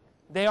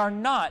 They are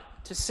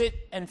not to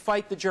sit and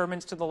fight the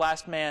Germans to the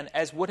last man,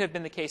 as would have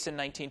been the case in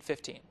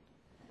 1915.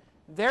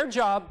 Their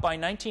job by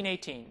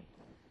 1918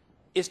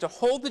 is to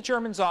hold the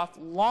Germans off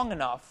long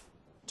enough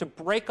to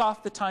break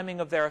off the timing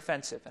of their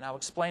offensive. And I'll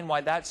explain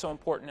why that's so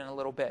important in a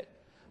little bit.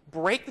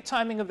 Break the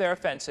timing of their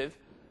offensive,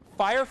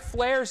 fire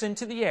flares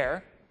into the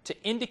air to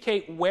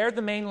indicate where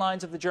the main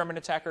lines of the German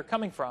attack are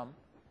coming from,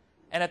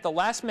 and at the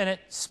last minute,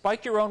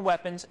 spike your own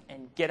weapons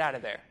and get out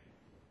of there.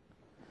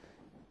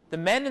 The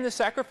men in the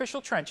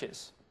sacrificial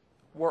trenches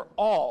were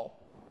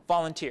all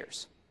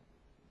volunteers.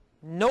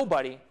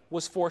 Nobody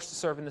was forced to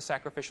serve in the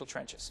sacrificial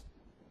trenches.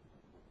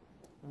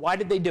 Why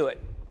did they do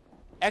it?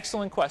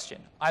 Excellent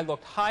question. I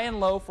looked high and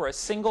low for a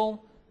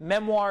single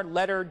memoir,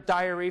 letter,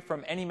 diary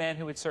from any man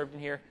who had served in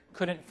here.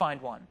 Couldn't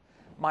find one.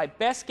 My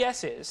best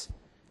guess is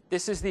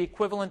this is the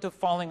equivalent of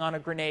falling on a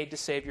grenade to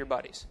save your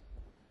buddies.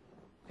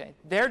 Okay.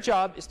 Their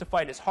job is to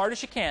fight as hard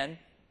as you can,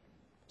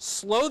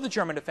 slow the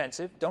German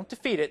offensive, don't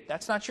defeat it,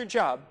 that's not your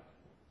job,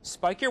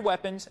 spike your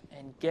weapons,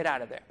 and get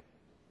out of there.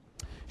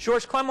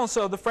 Georges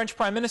Clemenceau, the French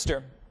Prime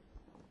Minister,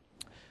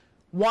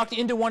 walked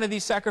into one of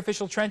these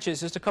sacrificial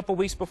trenches just a couple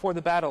weeks before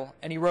the battle,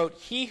 and he wrote,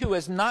 "He who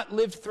has not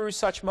lived through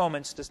such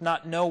moments does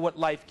not know what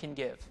life can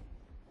give."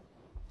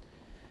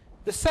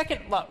 The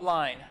second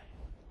line,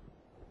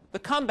 the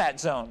combat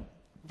zone.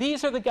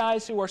 These are the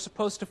guys who are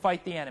supposed to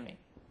fight the enemy.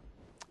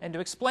 And to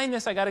explain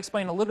this, I got to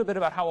explain a little bit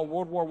about how a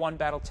World War I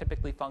battle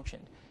typically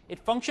functioned. It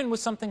functioned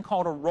with something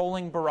called a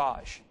rolling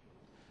barrage.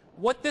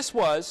 What this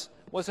was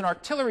an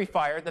artillery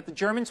fire that the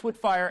Germans would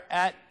fire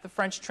at the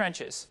French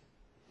trenches.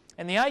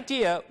 And the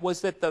idea was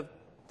that the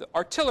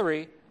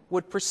artillery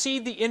would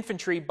precede the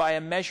infantry by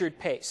a measured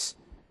pace.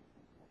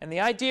 And the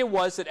idea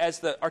was that as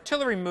the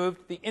artillery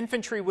moved, the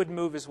infantry would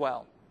move as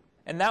well.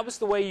 And that was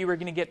the way you were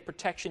going to get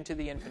protection to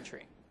the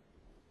infantry.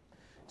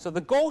 So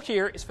the goal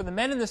here is for the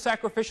men in the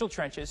sacrificial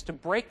trenches to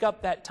break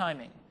up that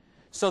timing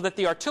so that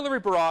the artillery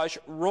barrage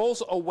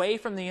rolls away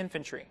from the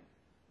infantry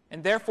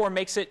and therefore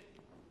makes it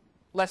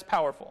less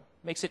powerful,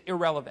 makes it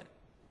irrelevant.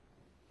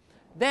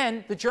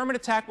 Then the German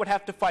attack would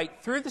have to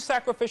fight through the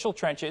sacrificial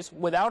trenches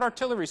without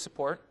artillery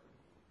support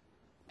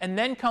and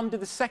then come to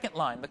the second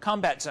line, the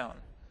combat zone,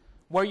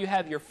 where you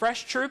have your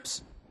fresh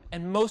troops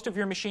and most of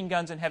your machine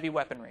guns and heavy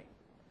weaponry.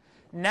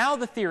 Now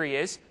the theory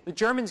is the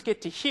Germans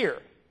get to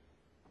here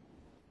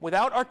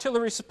without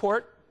artillery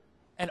support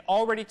and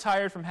already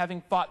tired from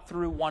having fought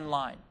through one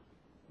line.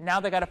 Now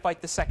they've got to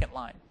fight the second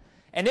line.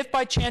 And if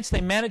by chance they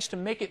manage to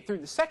make it through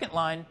the second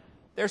line,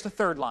 there's the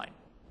third line.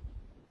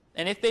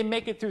 And if they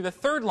make it through the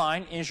third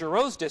line in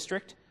Giraud's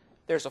district,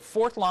 there's a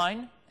fourth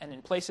line, and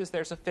in places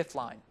there's a fifth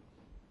line,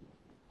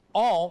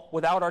 all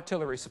without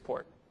artillery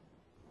support.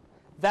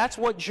 That's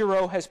what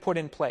Giraud has put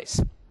in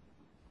place.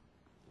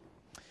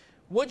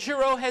 What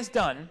Giraud has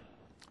done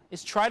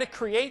is try to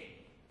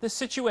create the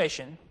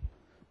situation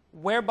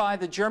whereby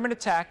the German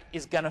attack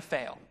is going to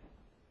fail.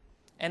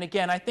 And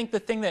again, I think the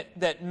thing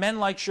that men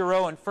like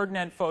Giraud and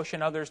Ferdinand Foch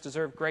and others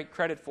deserve great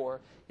credit for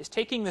is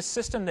taking the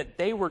system that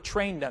they were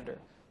trained under,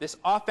 this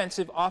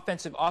offensive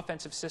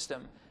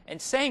system,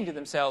 and saying to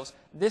themselves,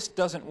 this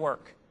doesn't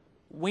work.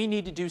 We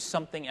need to do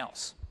something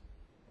else.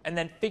 And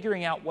then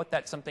figuring out what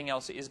that something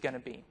else is going to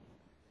be.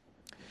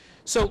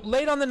 So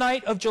late on the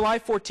night of July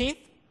 14th,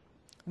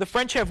 the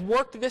French have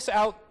worked this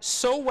out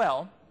so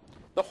well,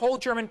 the whole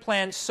German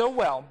plan so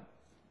well,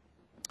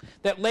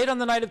 that late on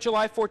the night of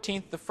July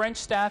 14th, the French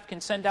staff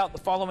can send out the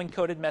following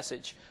coded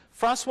message,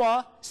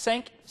 François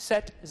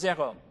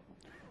 570,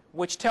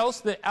 which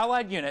tells the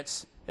Allied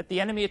units that the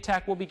enemy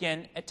attack will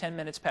begin at 10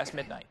 minutes past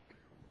midnight.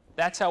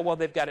 That's how well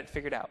they've got it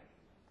figured out.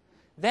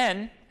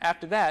 Then,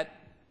 after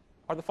that,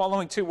 are the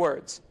following two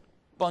words,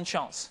 bonne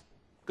chance,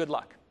 good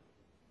luck.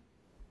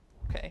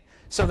 Okay.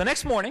 So the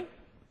next morning,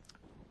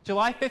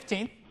 July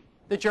 15th,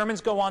 the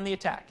Germans go on the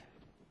attack.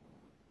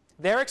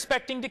 They're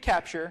expecting to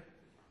capture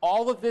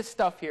all of this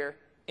stuff here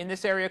in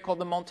this area called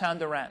the Montagne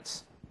de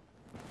Reims.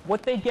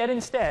 What they get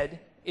instead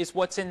is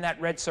what's in that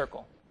red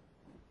circle.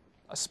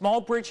 A small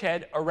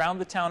bridgehead around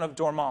the town of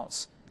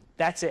Dormans.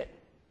 That's it.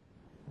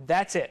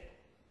 That's it.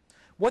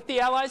 What the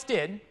Allies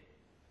did,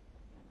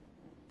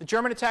 the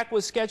German attack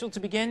was scheduled to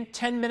begin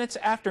 10 minutes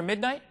after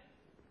midnight.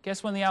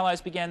 Guess when the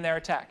Allies began their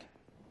attack?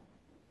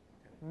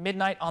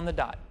 Midnight on the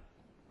dot.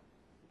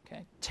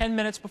 Okay. 10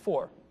 minutes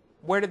before.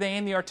 Where do they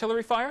aim the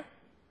artillery fire?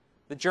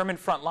 The German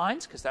front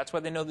lines, because that's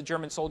where they know the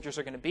German soldiers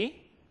are going to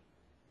be,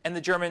 and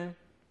the German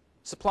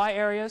supply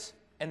areas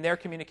and their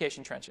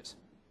communication trenches.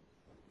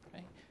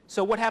 Okay.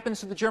 So what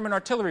happens to the German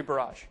artillery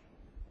barrage?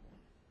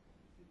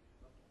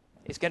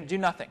 It's going to do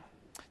nothing.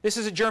 This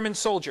is a German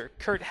soldier,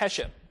 Kurt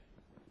Hesche.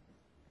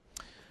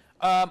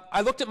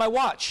 I looked at my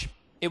watch.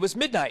 It was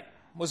midnight.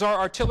 Was our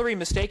artillery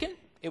mistaken?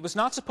 It was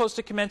not supposed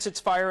to commence its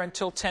fire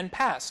until 10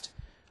 past.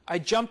 I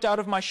jumped out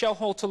of my shell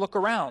hole to look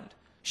around.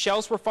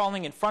 Shells were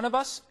falling in front of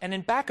us and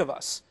in back of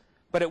us,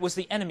 but it was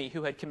the enemy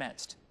who had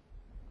commenced.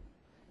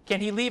 Can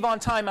he leave on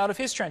time out of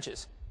his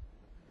trenches?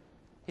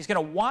 He's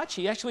going to watch.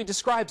 He actually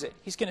describes it.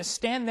 He's going to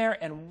stand there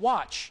and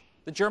watch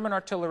the German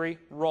artillery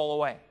roll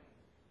away.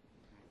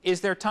 Is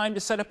there time to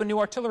set up a new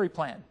artillery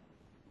plan?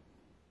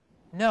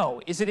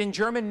 No. Is it in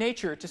German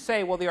nature to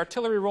say, well, the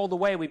artillery rolled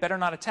away, we better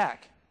not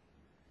attack?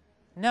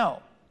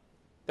 No.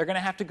 They're going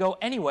to have to go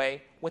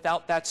anyway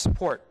without that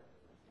support.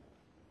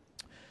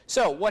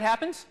 So what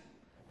happens?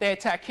 They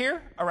attack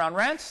here around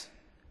Reims.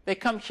 They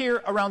come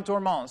here around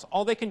Dormans.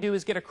 All they can do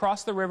is get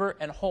across the river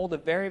and hold a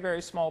very,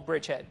 very small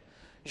bridgehead.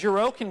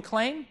 Giraud can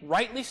claim,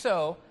 rightly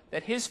so,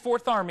 that his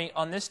Fourth Army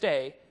on this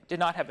day did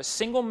not have a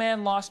single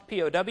man lost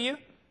POW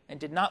and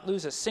did not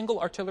lose a single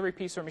artillery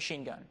piece or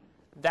machine gun.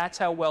 That's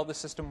how well the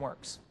system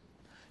works.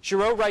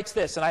 Giraud writes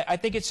this, and I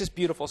think it's just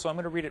beautiful, so I'm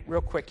going to read it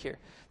real quick here.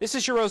 This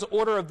is Giraud's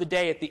order of the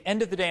day at the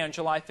end of the day on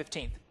July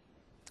 15th.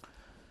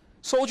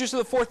 Soldiers of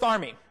the Fourth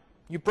Army,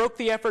 you broke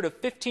the effort of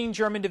 15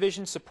 German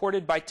divisions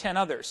supported by 10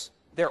 others.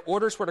 Their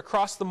orders were to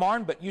cross the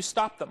Marne, but you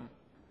stopped them.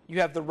 You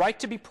have the right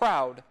to be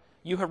proud.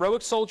 You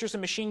heroic soldiers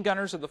and machine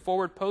gunners of the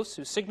forward posts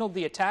who signaled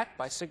the attack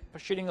by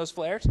shooting those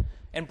flares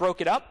and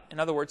broke it up, in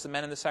other words, the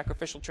men in the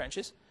sacrificial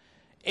trenches.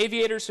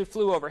 Aviators who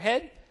flew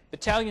overhead,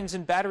 battalions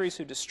and batteries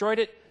who destroyed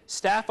it,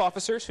 staff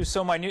officers who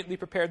so minutely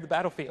prepared the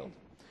battlefield.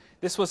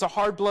 This was a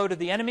hard blow to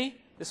the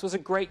enemy. This was a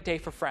great day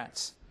for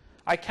France.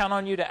 I count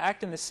on you to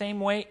act in the same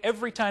way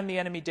every time the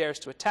enemy dares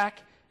to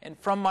attack, and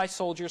from my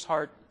soldier's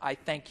heart, I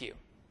thank you.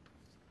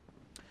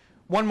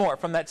 One more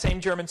from that same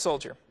German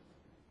soldier,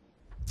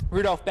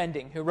 Rudolf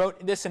Bending, who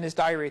wrote this in his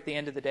diary at the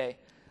end of the day.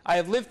 I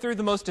have lived through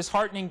the most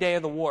disheartening day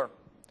of the war.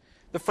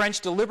 The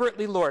French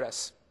deliberately lured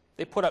us.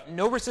 They put up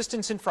no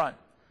resistance in front.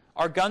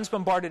 Our guns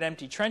bombarded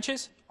empty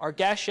trenches. Our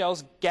gas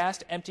shells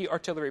gassed empty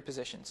artillery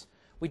positions.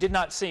 We did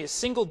not see a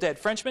single dead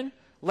Frenchman,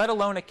 let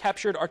alone a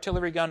captured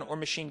artillery gun or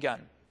machine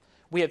gun.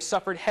 We have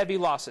suffered heavy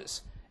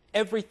losses.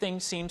 Everything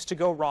seems to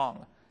go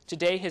wrong.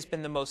 Today has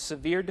been the most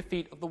severe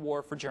defeat of the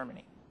war for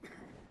Germany.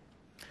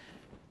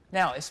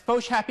 Now, is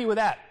Foch happy with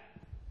that?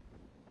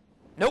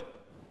 Nope.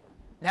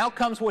 Now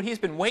comes what he's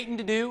been waiting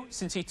to do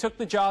since he took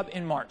the job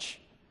in March.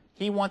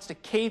 He wants to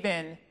cave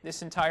in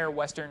this entire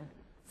Western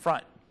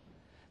front.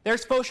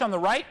 There's Foch on the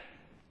right.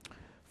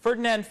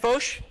 Ferdinand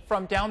Foch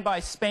from down by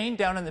Spain,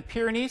 down in the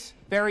Pyrenees.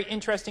 Very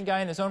interesting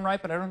guy in his own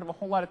right, but I don't have a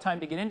whole lot of time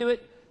to get into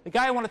it. The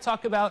guy I want to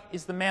talk about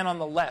is the man on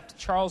the left,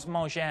 Charles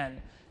Mangin,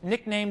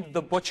 nicknamed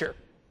the Butcher.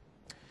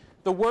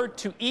 The word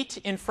to eat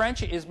in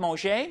French is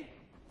manger.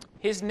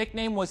 His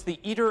nickname was the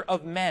Eater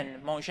of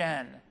Men,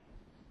 Mangin.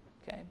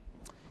 Okay.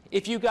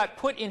 If you got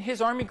put in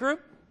his army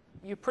group,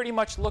 you pretty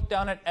much looked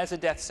on it as a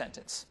death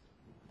sentence.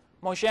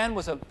 Mangin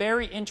was a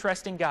very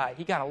interesting guy.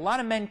 He got a lot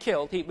of men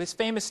killed. His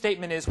famous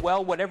statement is,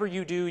 well, whatever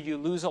you do, you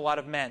lose a lot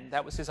of men.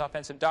 That was his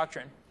offensive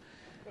doctrine.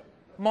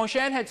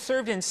 Montjean had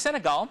served in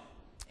Senegal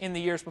in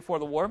the years before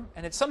the war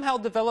and had somehow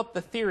developed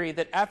the theory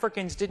that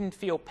Africans didn't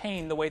feel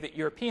pain the way that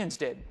Europeans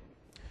did.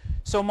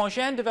 So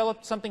Montjean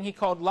developed something he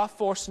called La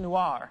Force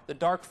Noire, the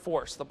dark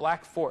force, the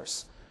black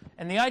force.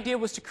 And the idea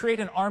was to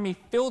create an army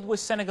filled with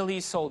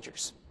Senegalese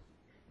soldiers.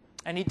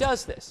 And he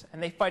does this,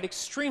 and they fight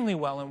extremely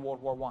well in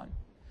World War I.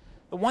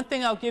 The one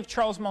thing I'll give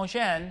Charles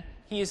Montjean,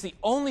 he is the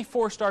only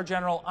four-star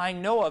general I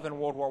know of in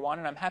World War I,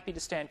 and I'm happy to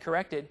stand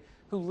corrected,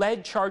 who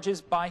led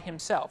charges by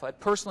himself,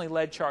 personally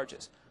led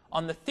charges,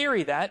 on the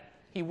theory that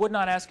he would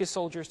not ask his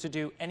soldiers to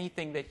do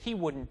anything that he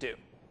wouldn't do.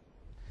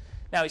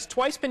 Now, he's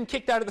twice been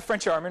kicked out of the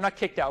French army, not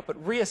kicked out,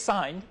 but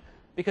reassigned,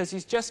 because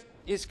his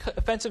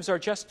offensives are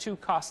just too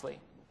costly.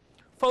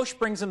 Foch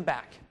brings him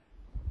back.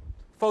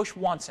 Foch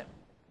wants him,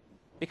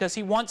 because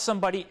he wants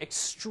somebody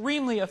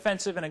extremely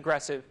offensive and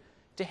aggressive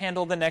to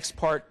handle the next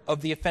part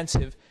of the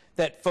offensive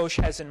that Foch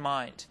has in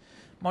mind.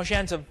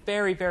 Montjean's a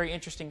very, very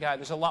interesting guy.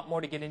 There's a lot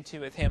more to get into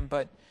with him,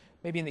 but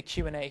maybe in the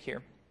Q&A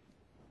here.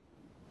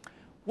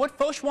 What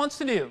Foch wants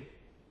to do,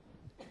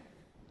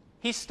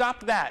 he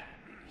stopped that.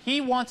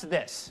 He wants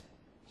this.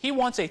 He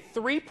wants a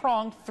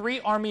three-pronged,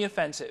 three-army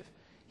offensive.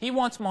 He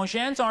wants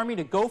Montjean's army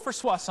to go for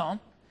Soissons.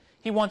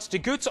 He wants de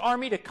Goutt's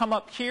army to come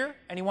up here,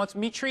 and he wants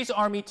Mitry's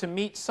army to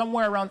meet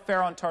somewhere around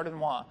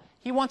Ferrand-Tardenois.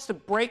 He wants to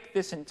break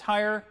this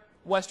entire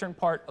western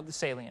part of the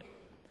salient.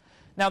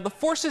 Now, the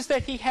forces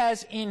that he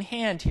has in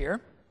hand here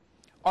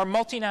are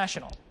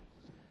multinational.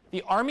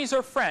 The armies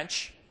are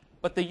French,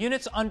 but the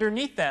units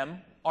underneath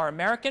them are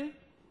American.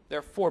 There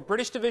are 4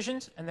 British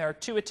divisions, and there are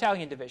 2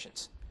 Italian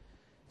divisions.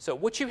 So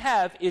what you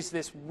have is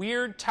this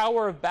weird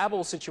Tower of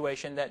Babel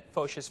situation that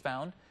Foch has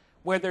found,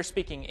 where they're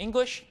speaking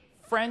English,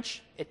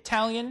 French,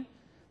 Italian.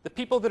 The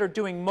people that are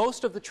doing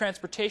most of the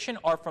transportation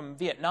are from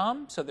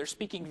Vietnam, so they're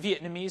speaking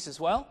Vietnamese as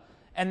well.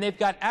 And they've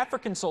got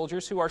African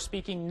soldiers who are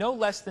speaking no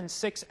less than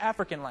 6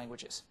 African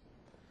languages.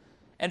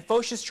 And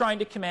Foch is trying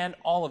to command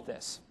all of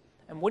this.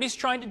 And what he's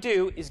trying to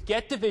do is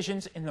get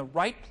divisions in the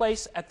right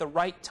place at the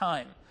right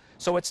time.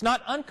 So it's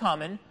not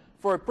uncommon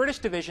for a British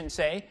division,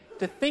 say,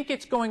 to think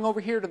it's going over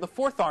here to the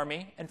 4th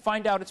Army and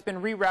find out it's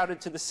been rerouted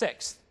to the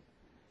 6th.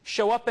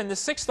 Show up in the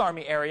 6th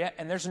Army area,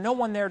 and there's no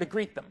one there to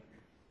greet them.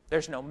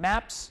 There's no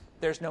maps.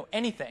 There's no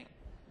anything.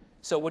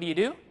 So what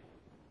do?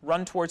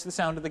 Run towards the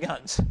sound of the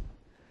guns.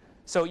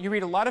 So you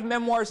read a lot of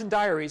memoirs and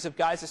diaries of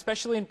guys,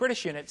 especially in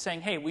British units,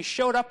 saying, hey, we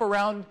showed up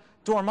around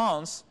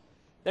Dormans.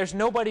 There's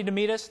nobody to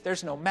meet us.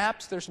 There's no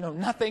maps. There's no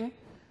nothing.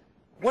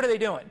 What are they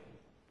doing?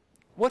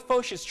 What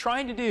Foch is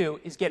trying to do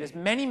is get as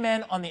many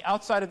men on the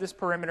outside of this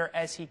perimeter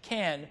as he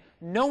can,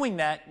 knowing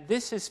that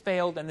this has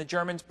failed and the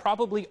Germans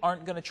probably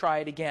aren't going to try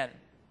it again.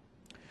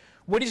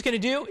 What he's going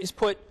to do is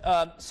put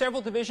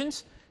several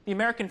divisions. The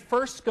American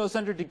 1st goes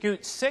under de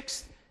Goutt's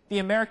 6th. The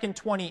American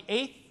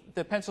 28th,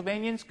 the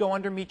Pennsylvanians, go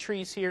under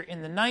Mitry's here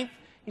in the 9th.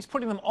 He's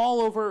putting them all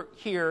over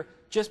here,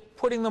 just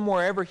putting them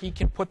wherever he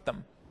can put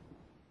them.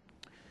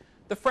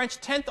 The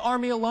French 10th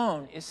Army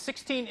alone is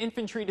 16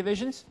 infantry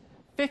divisions,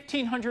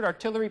 1,500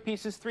 artillery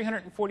pieces,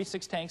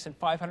 346 tanks, and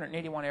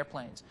 581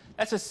 airplanes.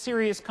 That's a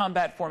serious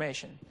combat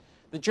formation.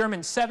 The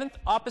German 7th,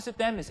 opposite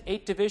them, is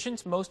 8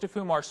 divisions, most of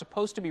whom are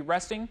supposed to be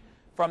resting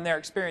from their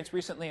experience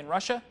recently in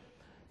Russia.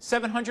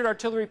 700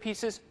 artillery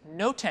pieces,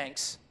 no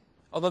tanks,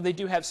 although they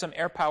do have some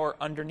air power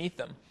underneath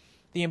them.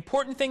 The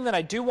important thing that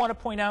I do want to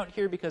point out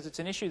here, because it's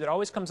an issue that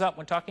always comes up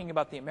when talking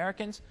about the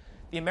Americans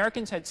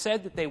had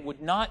said that they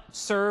would not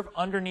serve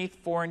underneath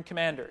foreign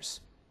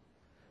commanders.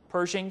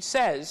 Pershing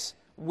says,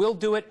 we'll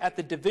do it at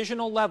the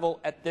divisional level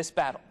at this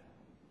battle.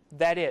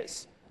 That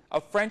is,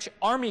 a French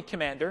army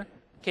commander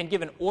can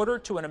give an order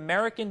to an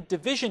American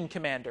division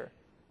commander,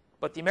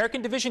 but the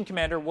American division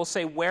commander will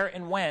say where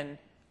and when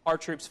our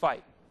troops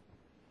fight.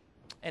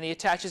 And he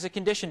attaches a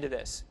condition to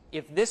this.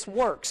 If this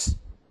works,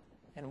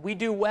 and we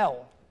do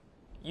well,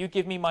 you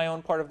give me my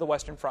own part of the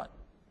Western Front.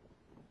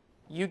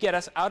 You get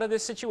us out of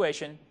this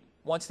situation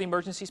once the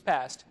emergency's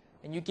passed,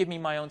 and you give me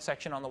my own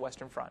section on the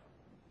Western Front.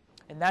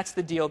 And that's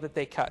the deal that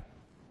they cut.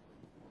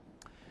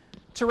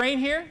 Terrain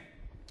here,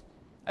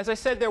 as I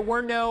said, there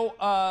were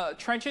no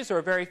trenches,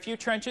 or very few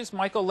trenches.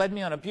 Michael led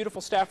me on a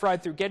beautiful staff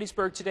ride through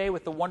Gettysburg today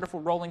with the wonderful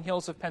rolling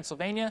hills of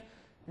Pennsylvania.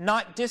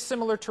 Not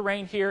dissimilar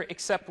terrain here,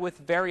 except with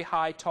very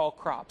high, tall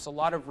crops. A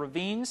lot of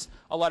ravines,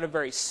 a lot of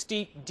very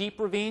steep, deep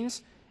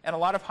ravines, and a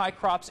lot of high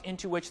crops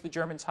into which the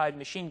Germans hide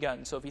machine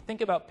guns. So if you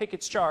think about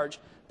Pickett's charge,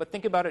 but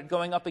think about it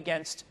going up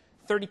against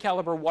 30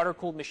 caliber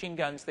water-cooled machine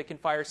guns that can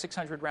fire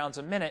 600 rounds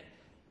a minute,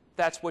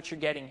 that's what you're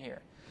getting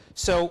here.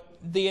 So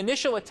the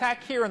initial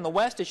attack here in the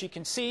west, as you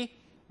can see,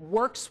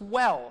 works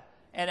well.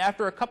 And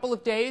after a couple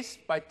of days,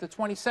 by the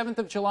 27th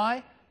of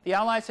July, the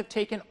Allies have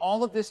taken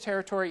all of this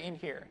territory in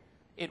here.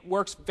 It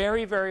works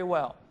very, very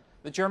well.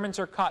 The Germans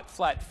are caught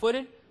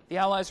flat-footed. The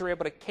Allies are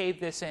able to cave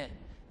this in.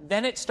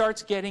 Then it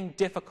starts getting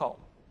difficult.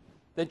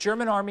 The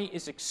German army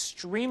is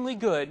extremely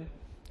good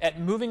at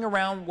moving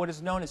around what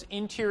is known as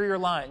interior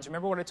lines.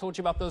 Remember what I told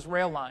you about those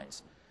rail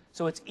lines?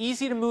 So it's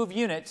easy to move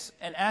units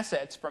and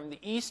assets from the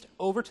east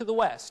over to the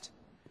west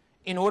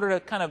in order to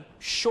kind of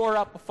shore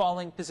up a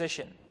falling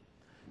position.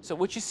 So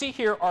what you see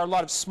here are a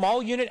lot of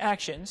small unit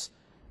actions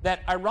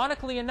that,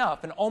 ironically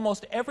enough, and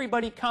almost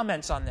everybody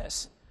comments on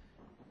this,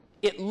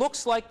 it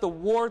looks like the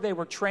war they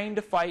were trained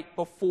to fight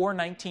before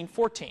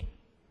 1914.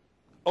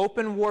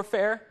 Open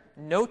warfare,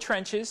 no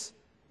trenches.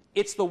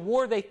 It's the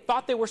war they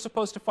thought they were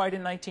supposed to fight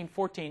in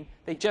 1914,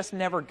 they just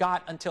never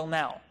got until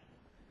now.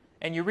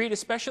 And you read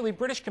especially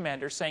British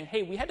commanders saying,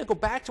 hey, we had to go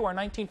back to our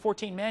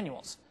 1914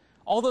 manuals.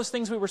 All those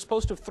things we were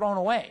supposed to have thrown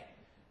away.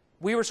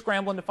 We were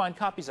scrambling to find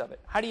copies of it.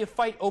 How do you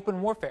fight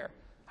open warfare?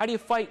 How do you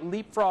fight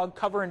leapfrog,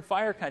 cover and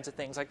fire kinds of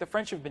things like the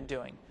French have been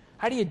doing?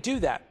 How do you do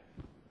that?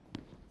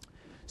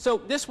 So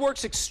this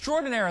works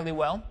extraordinarily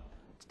well,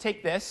 to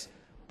take this,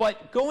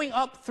 but going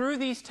up through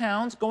these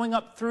towns, going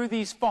up through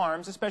these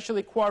farms,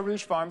 especially Croix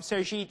Rouge Farm,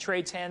 Cergy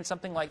trades hands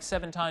something like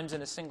 7 times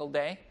in a single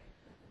day,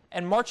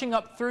 and marching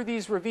up through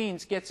these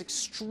ravines gets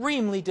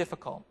extremely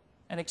difficult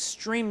and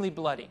extremely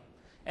bloody.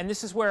 And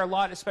this is where a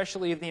lot,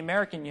 especially of the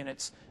American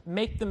units,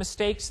 make the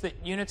mistakes that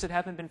units that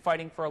haven't been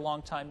fighting for a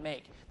long time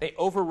make. They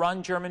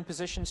overrun German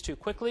positions too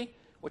quickly,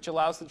 which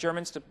allows the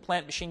Germans to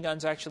plant machine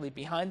guns actually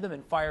behind them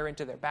and fire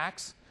into their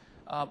backs.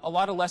 A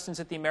lot of lessons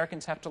that the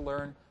Americans have to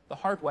learn the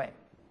hard way.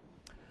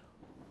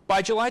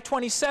 By July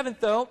 27th,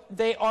 though,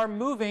 they are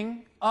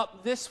moving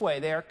up this way.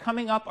 They are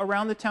coming up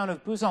around the town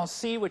of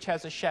Buzancy, which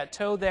has a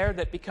chateau there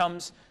that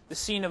becomes the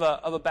scene of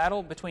a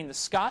battle between the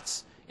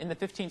Scots in the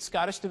 15th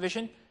Scottish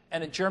Division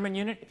and a German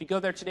unit. If you go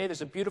there today,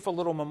 there's a beautiful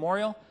little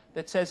memorial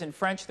that says in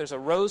French, there's a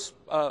rose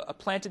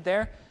planted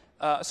there.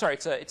 Sorry,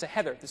 it's a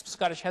heather, this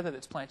Scottish heather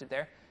that's planted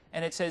there.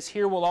 And it says,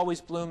 here will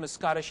always bloom a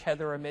Scottish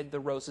heather amid the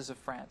roses of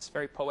France.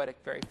 Very poetic,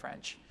 very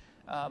French.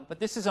 But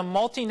this is a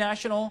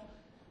multinational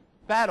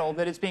battle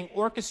that is being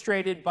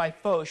orchestrated by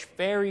Foch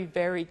very,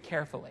 very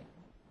carefully.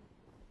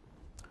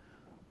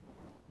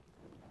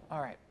 All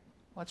right,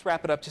 let's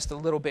wrap it up just a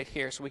little bit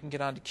here so we can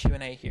get on to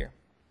Q&A here.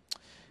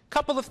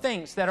 Couple of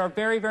things that are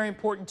very, very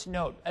important to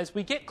note. As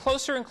we get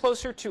closer and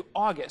closer to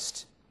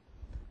August,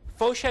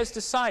 Foch has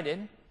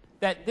decided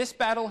that this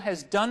battle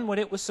has done what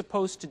it was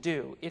supposed to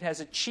do. It has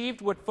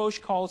achieved what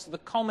Foch calls the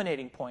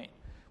culminating point,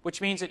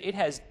 which means that it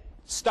has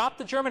stopped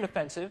the German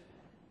offensive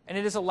and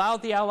it has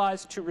allowed the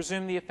Allies to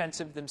resume the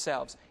offensive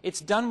themselves.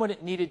 It's done what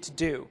it needed to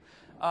do.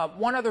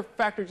 One other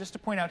factor just to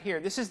point out here,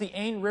 this is the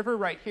Aisne River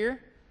right here.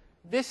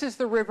 This is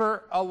the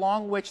river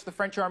along which the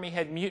French army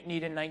had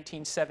mutinied in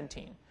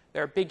 1917.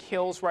 There are big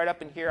hills right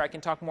up in here. I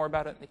can talk more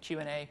about it in the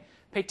Q&A.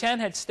 Pétain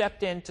had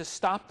stepped in to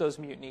stop those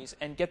mutinies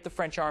and get the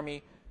French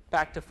army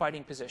back to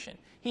fighting position.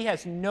 He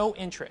has no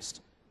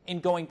interest in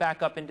going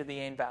back up into the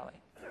Aisne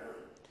Valley.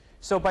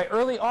 So by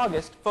early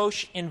August,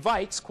 Foch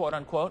invites, quote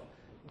unquote,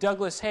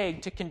 Douglas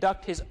Haig to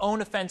conduct his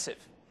own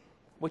offensive,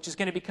 which is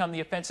going to become the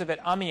offensive at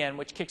Amiens,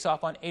 which kicks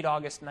off on 8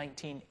 August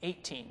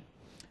 1918,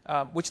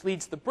 which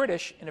leads the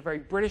British, in a very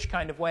British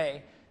kind of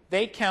way,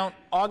 they count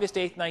August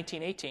 8th,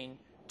 1918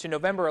 to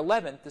November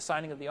 11th, the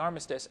signing of the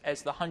armistice,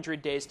 as the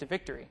 100 days to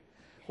victory.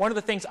 One of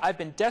the things I've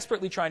been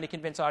desperately trying to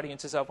convince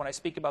audiences of when I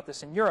speak about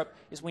this in Europe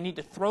is we need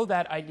to throw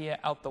that idea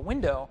out the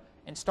window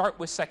and start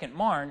with Second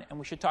Marne, and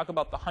we should talk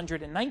about the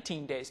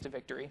 119 days to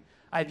victory.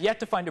 I've yet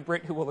to find a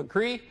Brit who will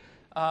agree.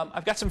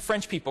 I've got some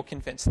French people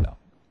convinced, though.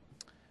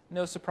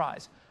 No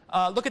surprise.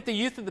 Look at the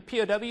youth of the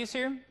POWs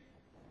here.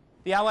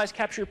 The Allies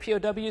capture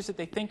POWs that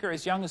they think are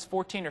as young as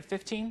 14 or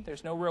 15.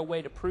 There's no real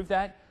way to prove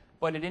that,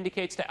 but it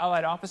indicates to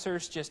Allied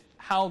officers just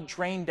how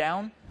drained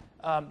down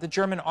the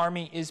German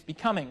army is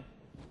becoming.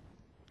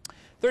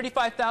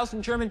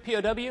 35,000 German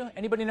POW.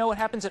 Anybody know what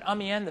happens at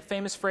Amiens? The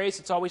famous phrase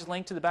that's always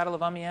linked to the Battle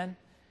of Amiens.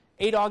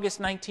 8 August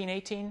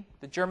 1918,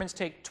 the Germans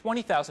take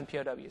 20,000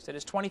 POWs. That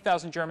is,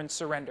 20,000 Germans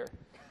surrender.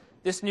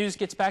 This news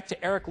gets back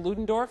to Erich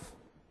Ludendorff,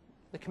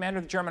 the commander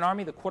of the German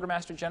army, the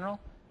quartermaster general,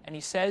 and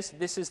he says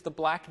this is the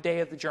black day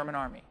of the German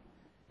army.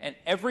 And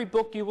every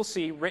book you will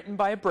see written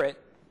by a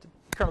Brit,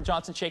 Colonel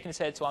Johnson shaking his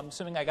head, so I'm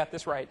assuming I got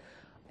this right.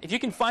 If you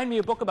can find me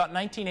a book about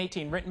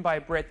 1918 written by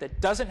a Brit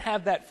that doesn't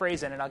have that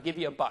phrase in it, I'll give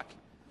you a buck.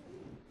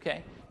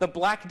 Okay? The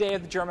black day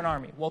of the German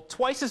army. Well,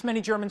 twice as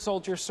many German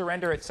soldiers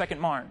surrender at Second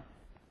Marne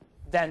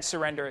than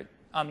surrender at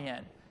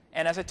Amiens.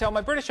 And as I tell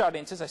my British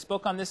audiences, I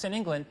spoke on this in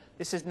England,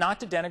 this is not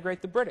to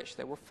denigrate the British.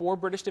 There were 4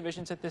 British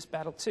divisions at this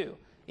battle too.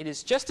 It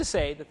is just to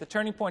say that the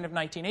turning point of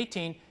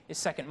 1918 is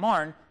Second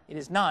Marne. It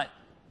is not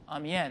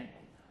Amiens.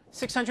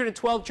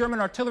 612 German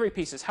artillery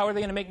pieces. How are they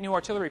going to make new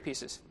artillery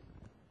pieces?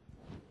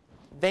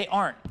 They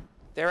aren't.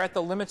 They're at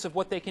the limits of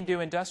what they can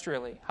do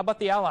industrially. How about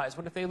the Allies?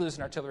 What if they lose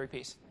an artillery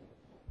piece?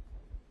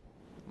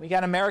 We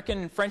got American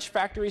and French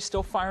factories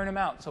still firing them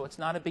out, so it's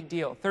not a big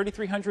deal.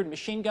 3,300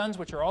 machine guns,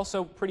 which are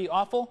also pretty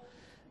awful.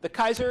 The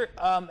Kaiser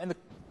and the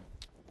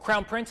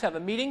Crown Prince have a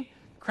meeting.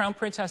 The Crown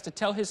Prince has to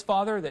tell his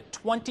father that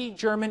 20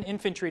 German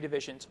infantry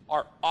divisions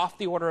are off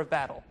the order of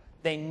battle.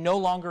 They no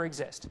longer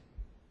exist.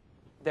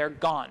 They're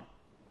gone.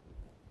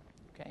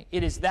 Okay.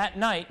 It is that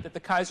night that the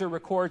Kaiser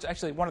records,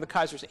 actually one of the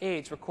Kaiser's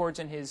aides records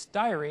in his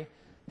diary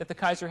that the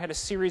Kaiser had a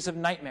series of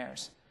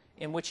nightmares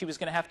in which he was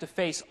going to have to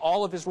face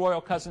all of his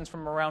royal cousins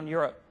from around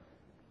Europe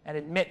and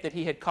admit that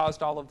he had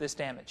caused all of this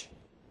damage.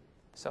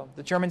 So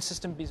the German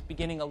system is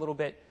beginning a little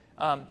bit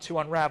to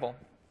unravel.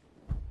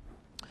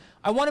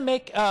 I want to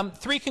make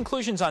 3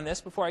 conclusions on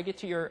this before I get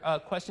to your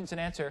questions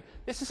and answer.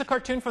 This is a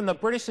cartoon from the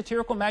British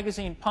satirical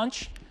magazine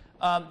Punch.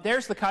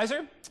 There's the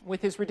Kaiser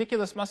with his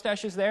ridiculous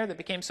mustaches there that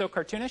became so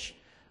cartoonish.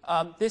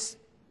 This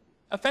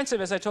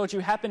offensive, as I told you,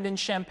 happened in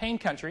Champagne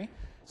country.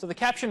 So the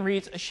caption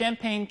reads, "A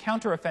Champagne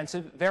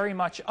counteroffensive very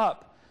much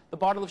up." The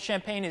bottle of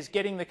champagne is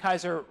getting the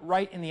Kaiser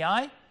right in the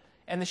eye,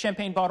 and the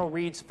champagne bottle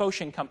reads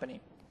Foch and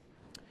Company.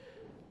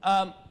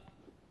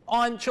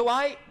 On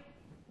July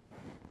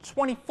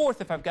 24th,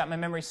 if I've got my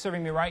memory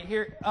serving me right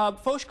here,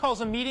 Foch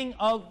calls a meeting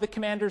of the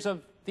commanders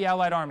of the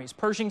Allied armies.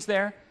 Pershing's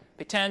there,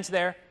 Petain's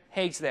there,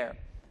 Haig's there.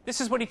 This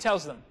is what he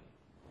tells them.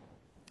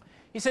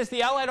 He says,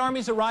 "The Allied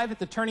armies arrive at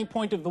the turning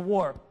point of the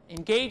war.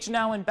 Engaged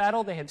now in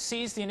battle, they have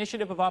seized the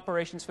initiative of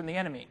operations from the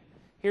enemy."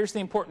 Here's the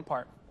important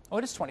part. Oh,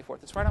 it is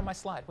 24th. It's right on my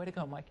slide. Way to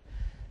go, Mike.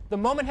 "The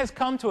moment has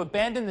come to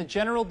abandon the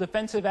general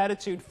defensive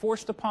attitude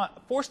forced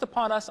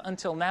upon us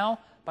until now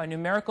by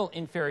numerical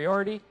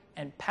inferiority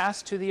and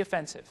pass to the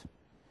offensive."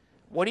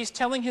 What he's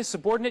telling his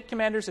subordinate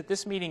commanders at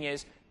this meeting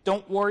is,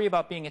 don't worry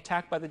about being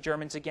attacked by the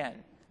Germans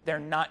again. They're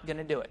not going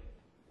to do it.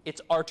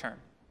 It's our turn.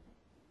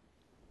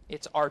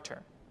 It's our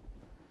turn.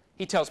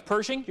 He tells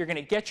Pershing, you're going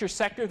to get your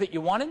sector that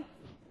you wanted.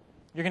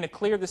 You're going to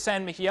clear the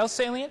San Mihiel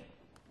salient.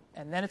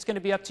 And then it's going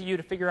to be up to you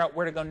to figure out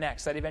where to go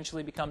next. That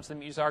eventually becomes the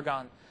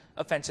Meuse-Argonne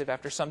offensive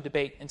after some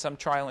debate and some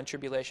trial and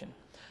tribulation.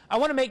 I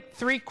want to make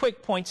 3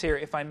 quick points here,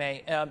 if I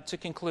may, to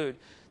conclude.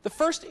 The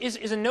first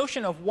is a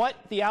notion of what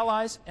the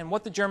Allies and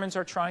what the Germans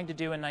are trying to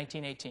do in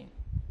 1918.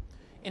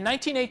 In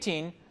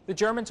 1918, the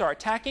Germans are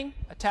attacking,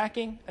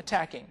 attacking,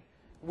 attacking,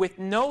 with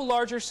no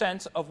larger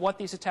sense of what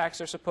these attacks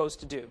are supposed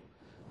to do.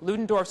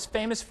 Ludendorff's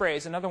famous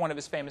phrase, another one of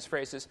his famous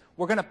phrases,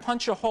 "We're going to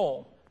punch a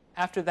hole.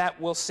 After that,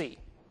 we'll see."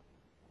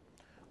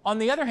 On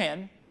the other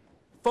hand,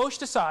 Foch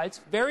decides,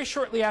 very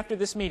shortly after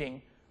this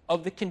meeting,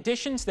 of the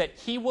conditions that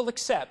he will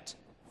accept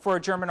for a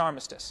German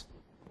armistice.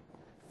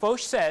 Foch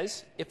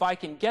says, if I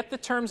can get the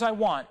terms I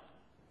want,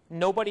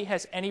 nobody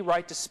has any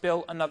right to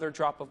spill another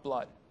drop of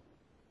blood.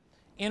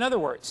 In other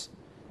words,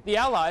 the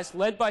Allies,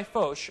 led by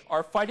Foch,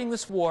 are fighting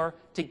this war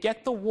to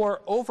get the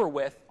war over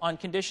with on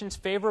conditions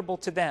favorable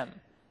to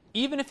them,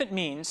 even if it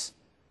means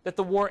that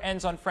the war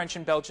ends on French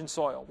and Belgian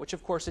soil, which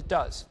of course it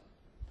does.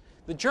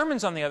 The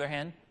Germans, on the other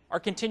hand, are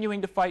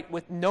continuing to fight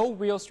with no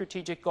real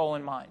strategic goal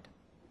in mind.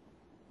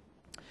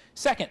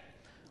 Second,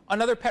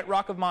 another pet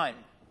rock of mine.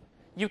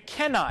 You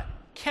cannot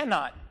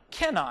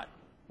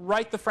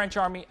write the French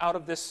army out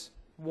of this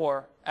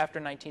war after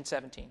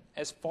 1917,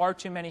 as far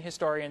too many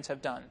historians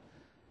have done.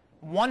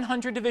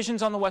 100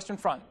 divisions on the Western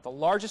Front. The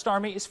largest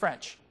army is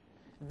French.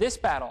 This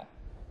battle,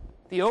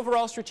 the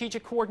overall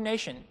strategic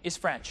coordination is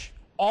French.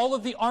 All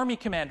of the army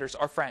commanders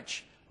are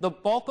French. The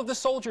bulk of the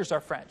soldiers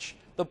are French.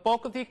 The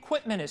bulk of the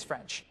equipment is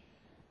French.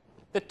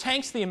 The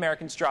tanks the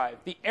Americans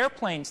drive, the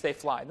airplanes they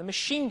fly, the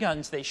machine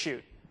guns they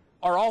shoot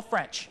are all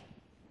French.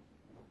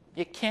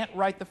 You can't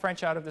write the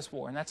French out of this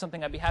war, and that's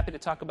something I'd be happy to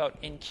talk about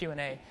in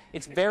Q&A.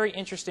 It's very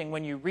interesting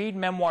when you read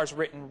memoirs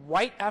written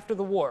right after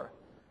the war.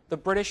 The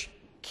British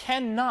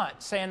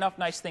cannot say enough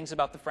nice things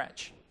about the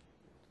French.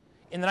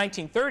 In the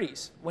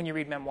 1930s, when you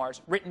read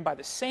memoirs written by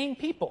the same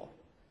people,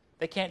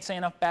 they can't say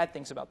enough bad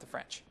things about the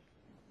French.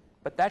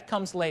 But that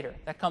comes later.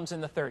 That comes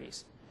in the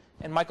 30s.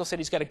 And Michael said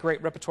he's got a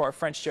great repertoire of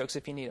French jokes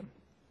if you need them.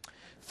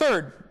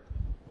 Third,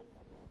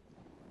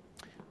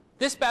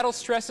 this battle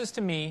stresses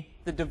to me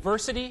the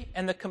diversity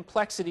and the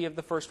complexity of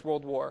the First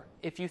World War.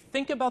 If you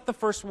think about the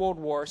First World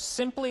War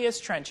simply as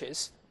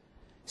trenches,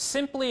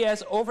 simply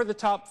as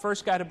over-the-top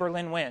first guy to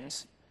Berlin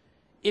wins,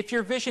 if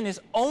your vision is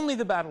only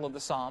the Battle of the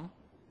Somme,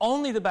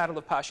 only the Battle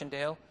of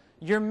Passchendaele,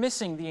 you're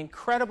missing the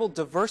incredible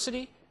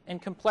diversity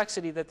and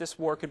complexity that this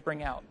war could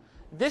bring out.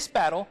 This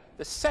battle,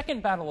 the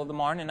Second Battle of the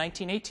Marne in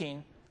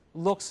 1918,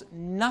 looks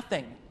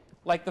nothing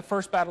like the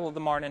First Battle of the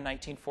Marne in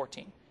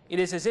 1914. It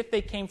is as if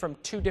they came from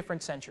 2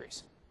 different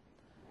centuries.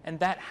 And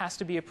that has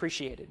to be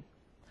appreciated.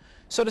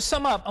 So to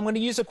sum up, I'm going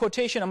to use a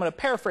quotation, I'm going to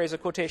paraphrase a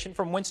quotation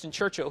from Winston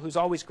Churchill, who's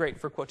always great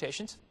for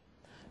quotations,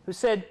 who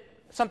said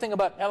something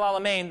about El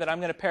Alamein that I'm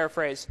going to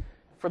paraphrase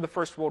for the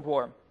First World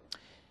War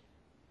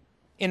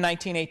in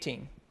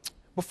 1918.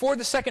 Before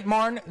the Second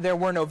Marne, there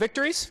were no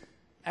victories.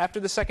 After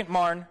the Second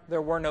Marne,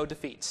 there were no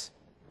defeats.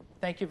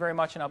 Thank you very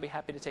much, and I'll be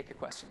happy to take your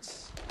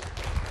questions.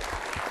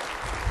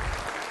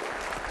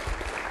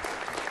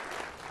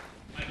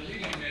 I believe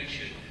you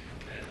mentioned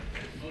that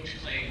Foch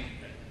claimed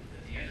that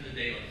at the end of the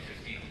day, on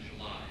the 15th of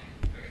July,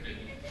 there had been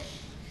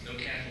no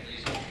casualties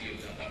in the field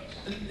of battles.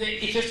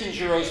 It's just in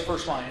Giraud's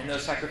first line, in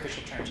those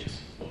sacrificial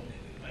trenches.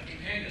 A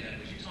companion to that,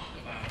 would you talk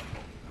about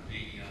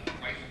the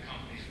rifle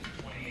companies from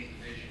the 28th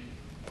Division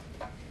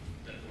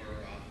that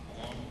were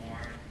along the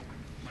Marne,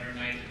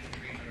 109th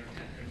Infantry,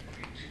 110th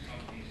Infantry, 2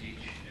 companies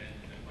each, and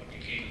what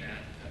became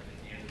that at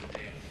the end of the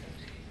day on the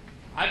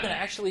 15th? I'm going to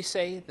actually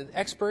say the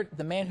expert,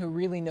 the man who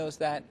really knows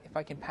that, if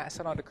I can pass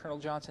it on to Colonel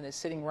Johnson, is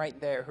sitting right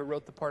there, who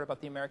wrote the part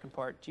about the American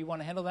part. Do you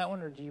want to handle that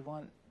one, or do you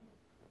want...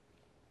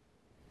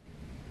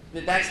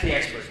 That's the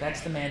expert.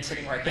 That's the man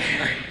sitting right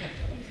there.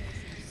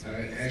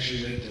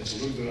 Actually, that's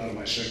a little bit out of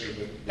my sector,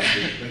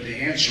 but the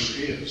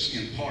answer is,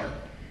 in part,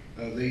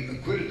 they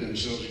acquitted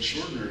themselves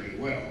extraordinarily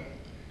well.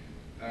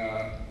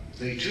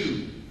 They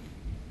too,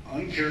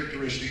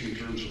 uncharacteristic in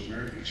terms of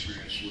American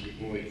experience, were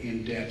deployed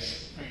in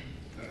depth,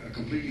 a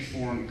completely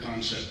foreign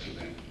concept to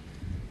them.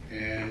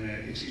 And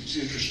it's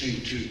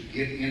interesting to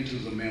get into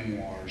the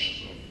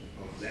memoirs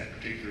of that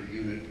particular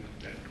unit,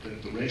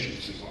 that the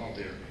regiments involved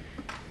there,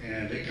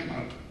 and they come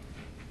out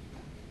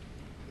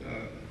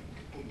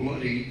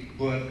bloody,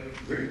 but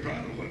very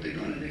proud of what they've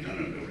done, and they've done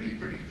a really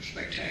pretty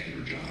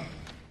spectacular job.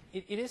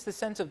 It is the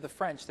sense of the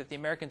French that the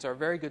Americans are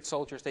very good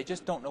soldiers. They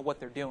just don't know what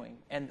they're doing.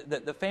 And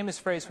the famous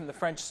phrase from the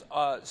French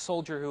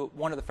soldier,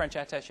 one of the French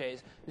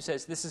attachés, who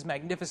says, "This is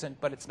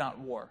magnificent, but it's not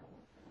war."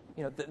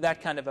 You know,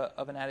 that kind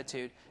of an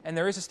attitude. And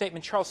there is a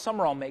statement, Charles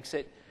Summerall makes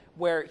it,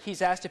 where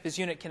he's asked if his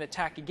unit can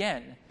attack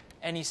again.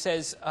 And he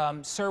says,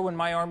 "Sir, when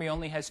my army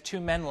only has 2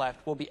 men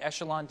left, we'll be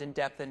echeloned in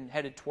depth and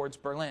headed towards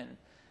Berlin."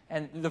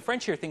 And the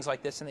French hear things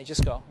like this, and they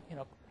just go, you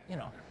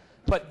know.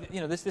 But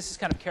this is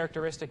kind of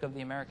characteristic of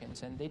the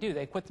Americans, and they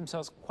acquit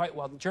themselves quite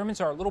well. The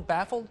Germans are a little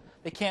baffled.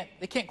 They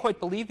can't quite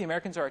believe the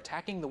Americans are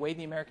attacking the way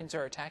the Americans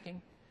are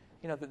attacking.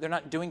 You know, they're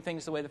not doing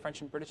things the way the French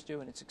and British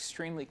do, and it's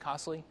extremely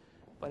costly,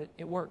 but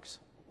it works.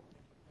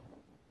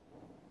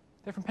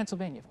 They're from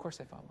Pennsylvania, of course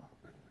they follow.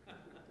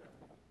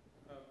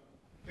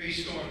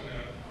 Based on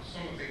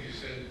some of the things you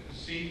said, it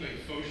seemed like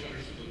Foch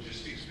understood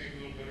logistics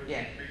maybe a little better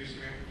than previous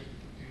members.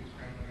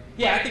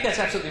 Yeah, I think that's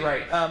absolutely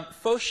right.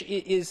 Foch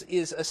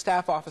is a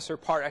staff officer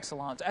par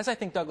excellence, as I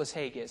think Douglas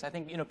Haig is. I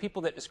think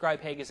people that describe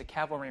Haig as a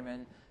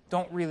cavalryman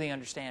don't really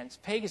understand.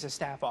 Haig is a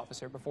staff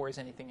officer before he's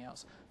anything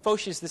else.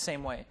 Foch is the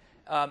same way.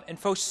 And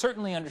Foch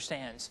certainly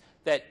understands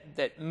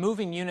that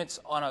moving units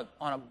on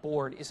a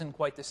board isn't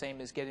quite the same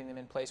as getting them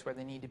in place where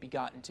they need to be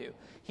gotten to.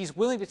 He's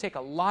willing to take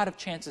a lot of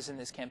chances in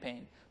this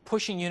campaign,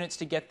 pushing units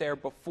to get there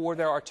before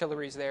their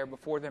artillery is there,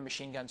 before their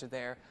machine guns are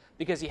there,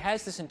 because he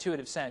has this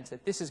intuitive sense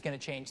that this is going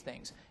to change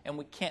things, and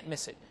we can't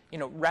miss it.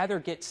 Rather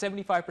get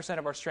 75%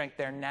 of our strength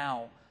there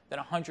now than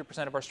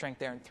 100% of our strength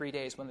there in 3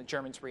 days when the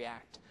Germans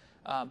react.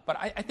 But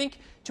I think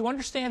to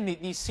understand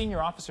these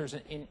senior officers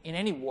in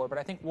any war, but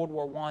I think World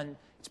War I,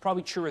 it's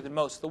probably truer than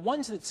most, the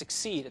ones that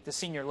succeed at the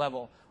senior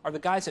level are the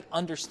guys that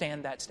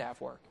understand that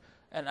staff work.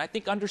 And I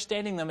think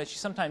understanding them, as you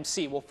sometimes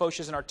see, well, Foch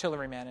is an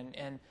artilleryman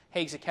and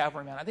Haig's a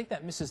cavalryman, I think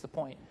that misses the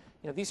point.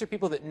 These are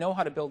people that know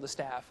how to build a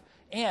staff.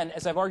 And,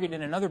 as I've argued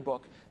in another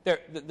book,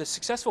 the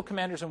successful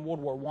commanders in World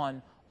War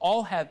I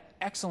all have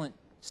excellent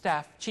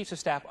chiefs of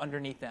staff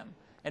underneath them.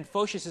 And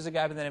Foch is a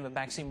guy by the name of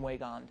Maxime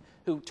Weygand,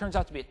 who turns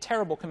out to be a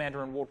terrible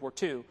commander in World War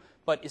II,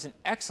 but is an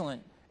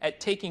excellent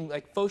at taking,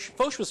 like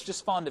Foch was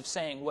just fond of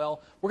saying,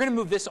 well, we're going to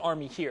move this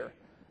army here.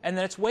 And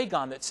then it's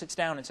Weygand that sits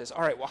down and says,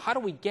 all right, well, how do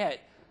we get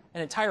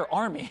an entire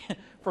army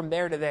from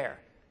there to there?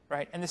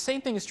 Right? And the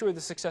same thing is true of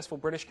the successful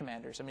British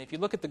commanders. I mean, if you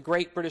look at the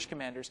great British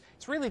commanders,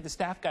 it's really the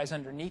staff guys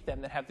underneath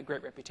them that have the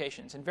great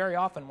reputations. And very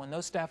often, when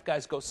those staff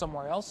guys go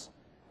somewhere else,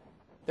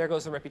 there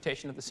goes the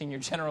reputation of the senior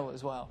general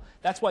as well.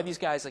 That's why these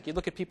guys, like you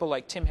look at people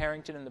like Tim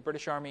Harrington in the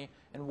British Army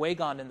and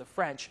Weygand in the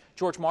French,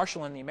 George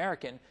Marshall in the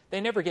American, they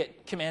never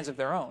get commands of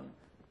their own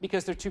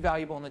because they're too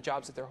valuable in the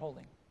jobs that they're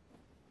holding.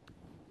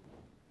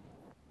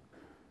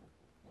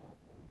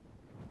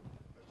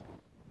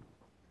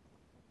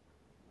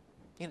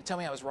 You going to tell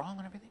me I was wrong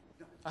on everything?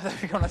 No. I thought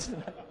you were going to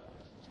that.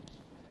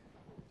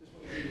 Just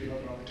want to give you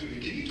another opportunity.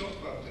 Can you talk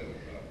about the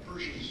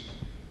Pershing's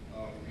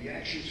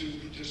reaction to,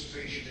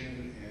 participation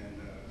in,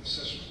 and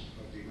assessment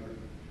of the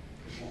American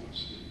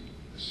performance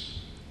in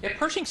this? Yeah,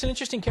 Pershing's an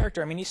interesting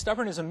character. I mean, he's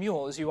stubborn as a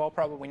mule, as you all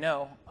probably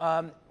know.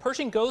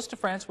 Pershing goes to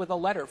France with a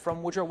letter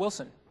from Woodrow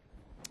Wilson.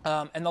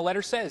 And the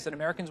letter says that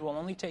Americans will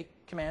only take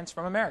commands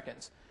from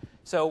Americans.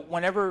 So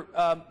whenever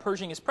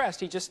Pershing is pressed,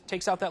 he just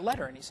takes out that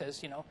letter and he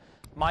says,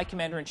 my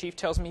commander-in-chief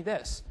tells me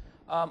this.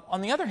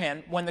 On the other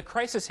hand, when the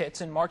crisis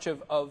hits in March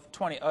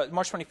 21st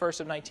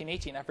of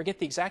 1918, I forget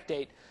the exact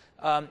date,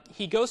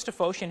 he goes to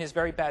Foch in his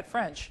very bad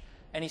French,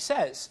 and he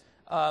says,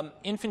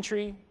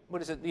 infantry,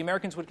 the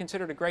Americans would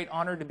consider it a great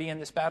honor to be in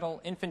this battle.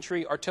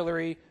 Infantry,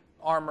 artillery,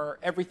 armor,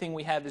 everything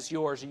we have is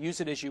yours. Use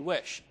it as you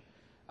wish.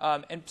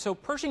 And so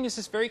Pershing is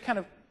this very kind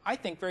of, I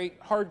think, very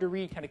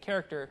hard-to-read kind of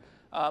character.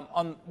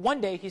 On one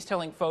day, he's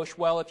telling Foch,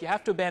 well, if you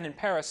have to abandon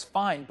Paris,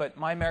 fine, but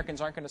my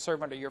Americans aren't going to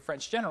serve under your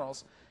French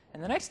generals.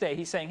 And the next day,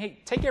 he's saying, hey,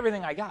 take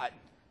everything I got.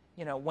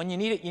 When you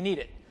need it, you need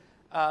it.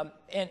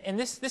 And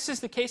this is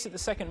the case at the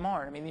Second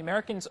Marne. I mean, the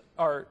Americans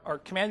are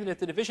commanded at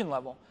the division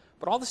level,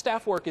 but all the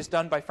staff work is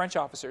done by French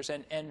officers.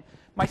 And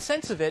my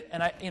sense of it,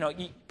 and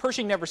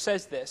Pershing never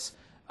says this,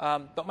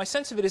 but my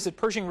sense of it is that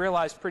Pershing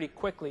realized pretty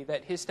quickly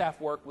that his staff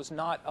work was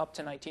not up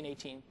to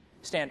 1918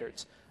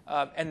 standards.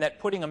 And that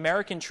putting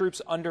American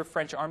troops under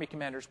French army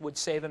commanders would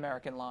save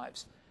American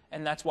lives.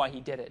 And that's why he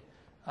did it.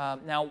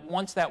 Now,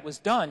 once that was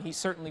done, he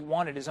certainly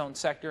wanted his own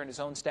sector and his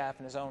own staff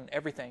and his own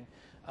everything.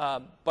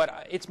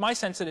 But it's my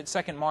sense that at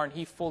Second Marne,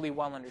 he fully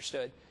well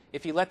understood.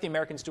 If he let the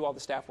Americans do all the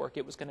staff work,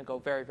 it was going to go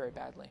very, very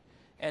badly.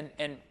 And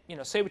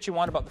say what you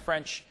want about the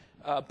French.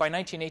 By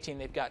 1918,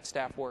 they've got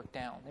staff work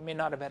down. They may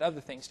not have had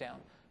other things down,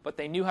 but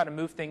they knew how to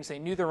move things. They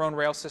knew their own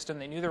rail system.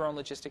 They knew their own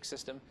logistics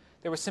system.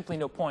 There was simply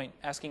no point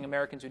asking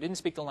Americans who didn't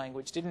speak the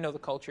language, didn't know the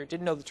culture,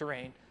 didn't know the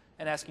terrain,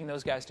 and asking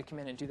those guys to come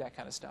in and do that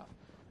kind of stuff.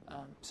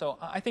 So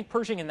I think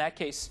Pershing, in that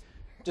case,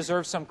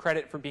 deserves some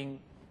credit for being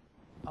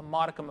a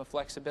modicum of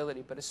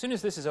flexibility. But as soon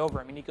as this is over,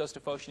 I mean, he goes to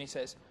Foch and he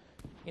says,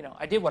 you know,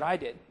 I did what I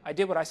did. I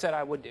did what I said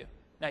I would do.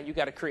 Now you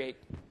got to create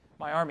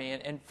my army.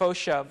 And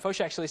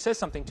Foch actually says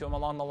something to him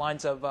along the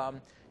lines of,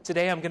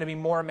 today I'm going to be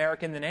more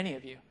American than any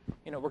of you.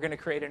 You know, we're going to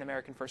create an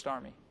American First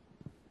Army.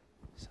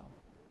 So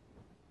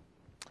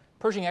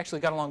Pershing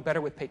actually got along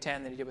better with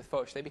Pétain than he did with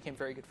Foch. They became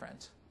very good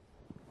friends.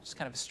 It's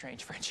kind of a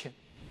strange friendship.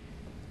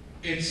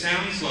 It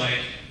sounds like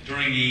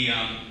during the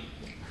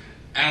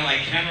Allied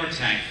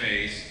counterattack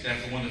phase that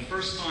for one of the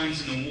first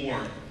times in the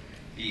war,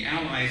 the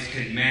Allies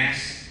could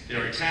mass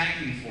their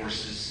attacking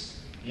forces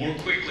more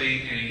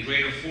quickly and in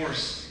greater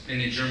force than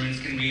the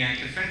Germans can react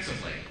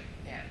defensively.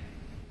 Yeah,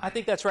 I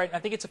think that's right. And I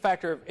think it's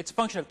a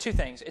function of two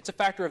things. It's a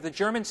factor of the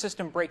German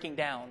system breaking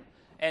down,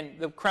 and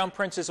the Crown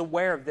Prince is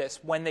aware of this.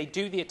 When they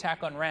do the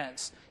attack on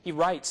Reims, he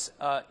writes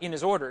in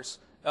his orders,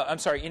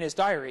 in his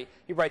diary,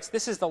 he writes,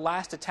 "This is the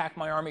last attack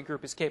my army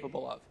group is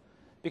capable of."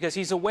 Because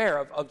he's aware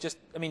of just,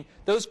 I mean,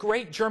 those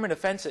great German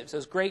offensives,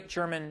 those great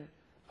German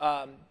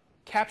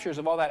captures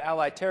of all that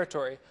Allied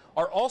territory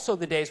are also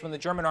the days when the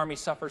German army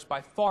suffers by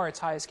far its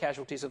highest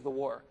casualties of the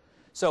war.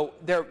 So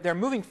they're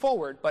moving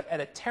forward, but at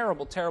a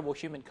terrible, terrible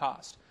human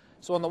cost.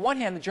 So on the one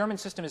hand, the German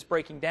system is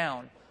breaking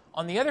down.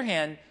 On the other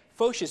hand,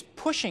 Foch is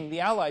pushing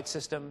the Allied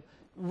system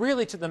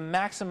really to the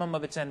maximum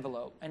of its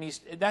envelope. And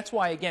that's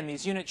why, again,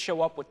 these units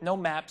show up with no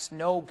maps,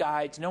 no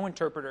guides, no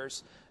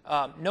interpreters,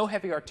 no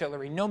heavy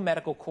artillery, no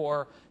medical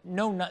corps,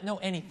 no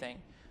anything.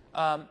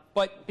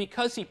 But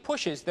because he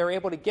pushes, they're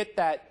able to get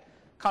that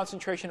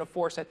concentration of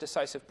force at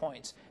decisive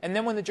points. And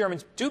then when the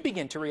Germans do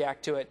begin to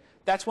react to it,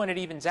 that's when it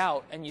evens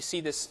out, and you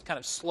see this kind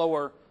of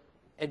slower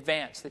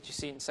advance that you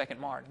see in Second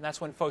Marne. And that's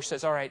when Foch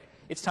says, all right,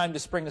 it's time to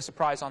spring a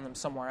surprise on them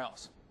somewhere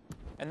else.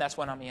 And that's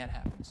when Amiens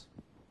happens.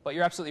 But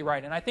you're absolutely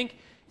right. And I think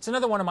it's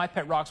another one of my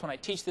pet rocks when I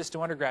teach this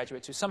to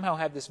undergraduates who somehow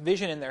have this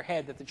vision in their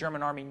head that the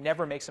German army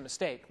never makes a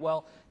mistake.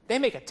 Well, they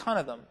make a ton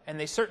of them, and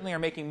they certainly are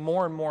making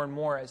more and more and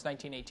more as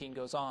 1918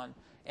 goes on.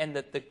 And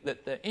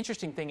the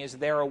interesting thing is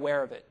they're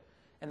aware of it.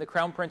 And the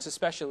Crown Prince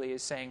especially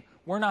is saying,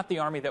 we're not the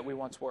army that we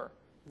once were.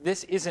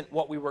 This isn't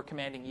what we were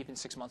commanding even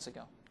 6 months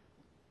ago.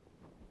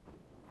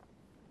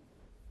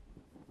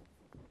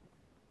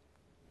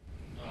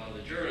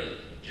 The German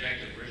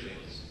objective originally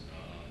was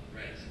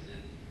Reims.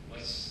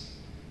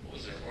 What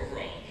was their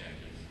overall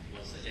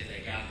objective? If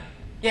they got that?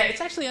 Yeah,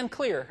 it's actually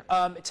unclear.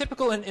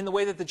 Typical in the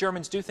way that the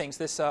Germans do things,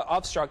 this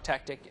Auftrag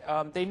tactic,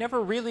 they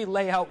never really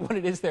lay out what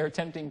it is they're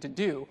attempting to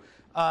do.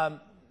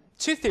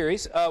 Two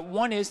theories.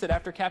 One is that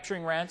after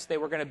capturing Reims, they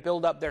were going to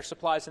build up their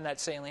supplies in that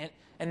salient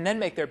and then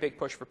make their big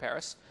push for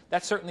Paris.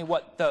 That's certainly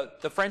what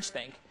the French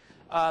think.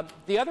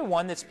 The other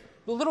one that's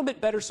a little bit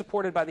better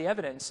supported by the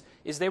evidence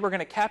is they were going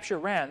to capture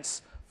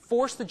Reims,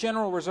 force the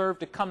General Reserve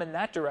to come in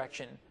that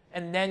direction,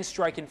 and then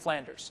strike in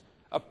Flanders,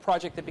 a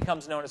project that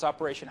becomes known as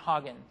Operation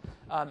Hagen.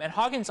 And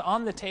Hagen's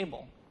on the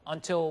table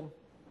until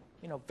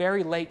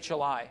very late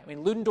July. I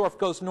mean, Ludendorff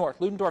goes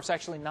north. Ludendorff's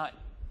actually not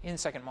in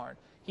Second Marne.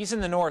 He's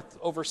in the north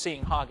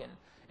overseeing Hagen.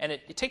 And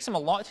it takes a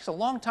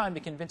long time to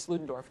convince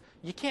Ludendorff,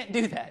 you can't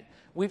do that.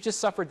 We've just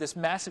suffered this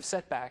massive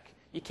setback.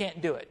 You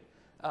can't do it.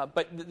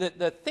 But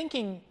the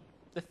thinking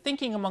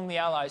among the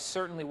Allies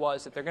certainly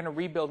was that they're going to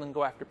rebuild and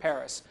go after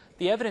Paris.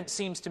 The evidence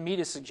seems to me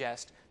to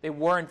suggest they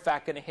were, in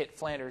fact, going to hit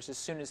Flanders as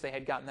soon as they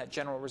had gotten that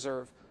General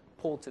Reserve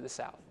pulled to the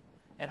south.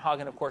 And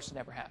Hagen, of course,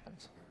 never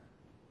happens.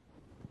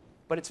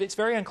 But it's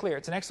very unclear.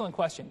 It's an excellent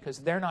question because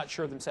they're not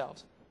sure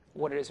themselves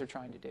what it is they're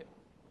trying to do.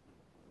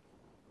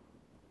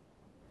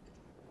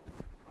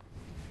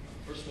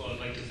 First of all, I'd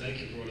like to thank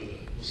you for one of the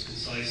most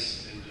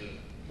concise and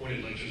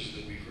pointed lectures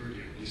that we've heard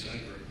here, at least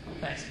I've heard.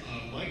 Thanks.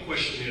 My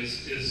question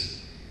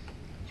is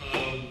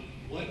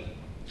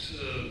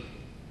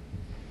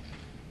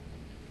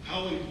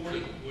how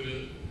important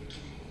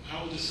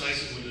how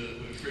decisive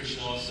would a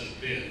French loss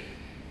have been?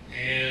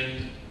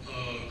 And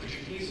could you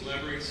please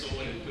elaborate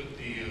somewhat and put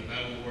the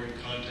battle war in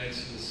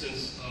context in the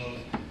sense of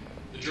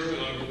the German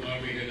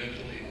army had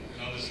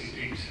obviously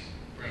peaked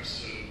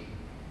perhaps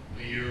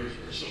a year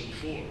or so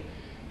before,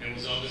 and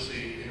was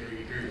obviously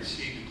entering a period of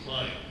steep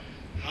decline.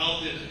 How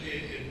did,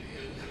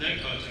 in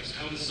that context,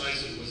 how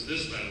decisive was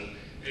this battle,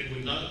 and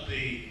would not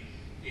the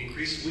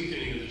increased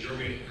weakening of the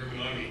German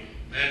army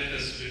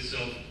manifest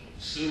itself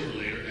sooner or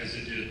later, as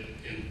it did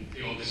in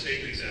the August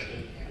 8th example,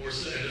 or at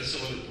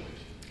some other point?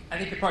 I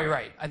think you're probably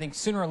right. I think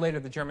sooner or later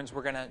the Germans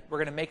were going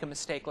to make a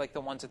mistake like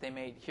the ones that they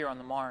made here on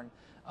the Marne.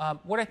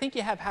 What I think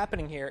you have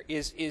happening here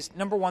is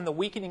number one, the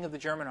weakening of the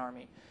German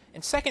army.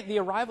 And second, the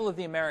arrival of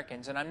the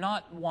Americans. And I'm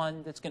not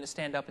one that's going to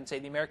stand up and say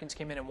the Americans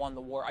came in and won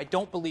the war. I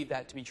don't believe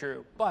that to be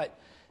true. But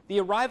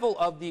the arrival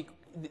of the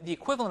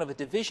equivalent of a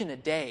division a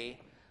day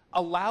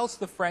allows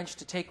the French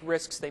to take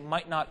risks they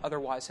might not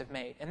otherwise have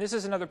made. And this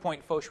is another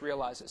point Foch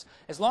realizes.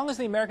 As long as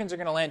the Americans are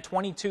going to land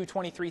 22,000,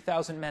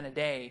 23,000 men a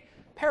day,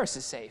 Paris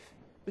is safe.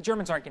 The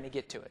Germans aren't going to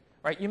get to it.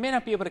 Right? You may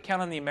not be able to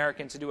count on the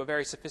Americans to do a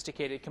very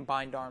sophisticated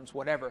combined arms,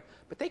 whatever,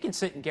 but they can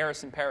sit and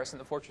garrison Paris and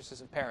the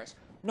fortresses of Paris.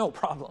 No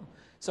problem.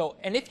 So,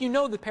 and if you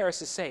know that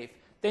Paris is safe,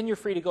 then you're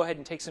free to go ahead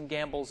and take some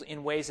gambles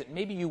in ways that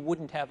maybe you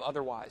wouldn't have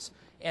otherwise.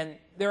 And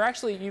they're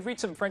actually, you read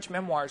some French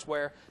memoirs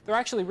where they're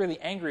actually really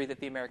angry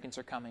that the Americans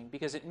are coming,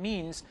 because it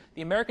means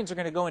the Americans are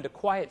going to go into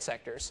quiet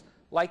sectors,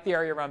 like the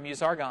area around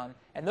Meuse-Argonne,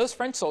 and those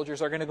French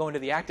soldiers are going to go into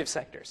the active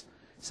sectors.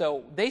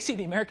 So they see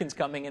the Americans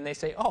coming and they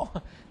say, oh,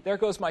 there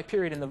goes my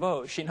period in the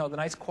Vosges, you know, the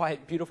nice,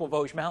 quiet, beautiful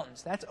Vosges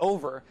mountains. That's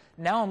over.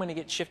 Now I'm going to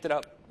get shifted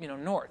up, you know,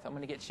 north. I'm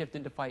going to get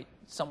shifted to fight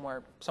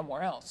somewhere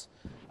else.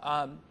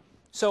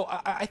 So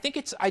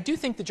I do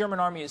think the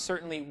German army is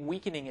certainly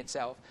weakening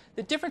itself.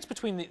 The difference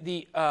between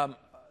the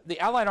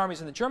Allied armies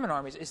and the German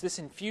armies is this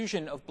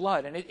infusion of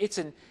blood, and it's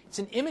an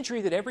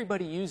imagery that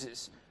everybody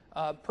uses.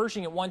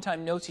 Pershing at one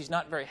time notes he's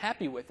not very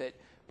happy with it,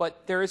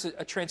 but there is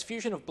a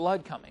transfusion of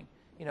blood coming.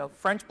 You know,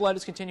 French blood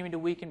is continuing to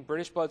weaken,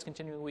 British blood is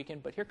continuing to weaken,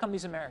 but here come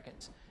these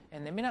Americans.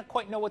 And they may not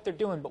quite know what they're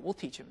doing, but we'll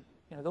teach them.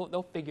 You know,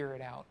 they'll figure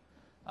it out.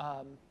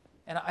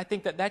 And I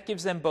think that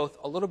gives them both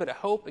a little bit of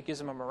hope, it gives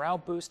them a morale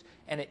boost,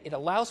 and it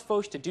allows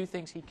Foch to do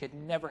things he could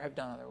never have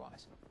done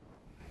otherwise.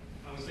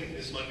 I was thinking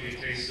this might be a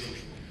case of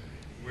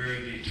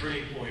where the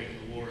turning point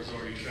of the war has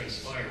already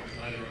transpired,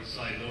 but neither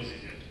side knows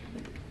it yet.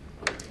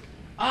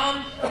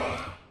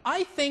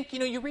 I think, you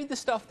know, you read the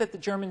stuff that the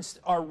Germans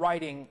are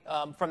writing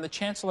from the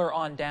Chancellor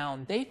on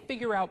down, they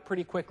figure out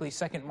pretty quickly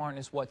Second Marne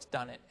is what's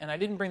done it. And I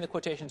didn't bring the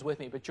quotations with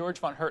me, but George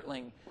von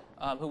Hertling,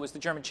 who was the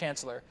German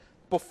Chancellor,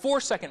 before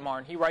Second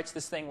Marne, he writes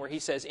this thing where he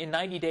says, in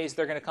 90 days,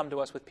 they're going to come to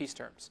us with peace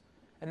terms.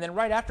 And then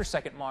right after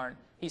Second Marne,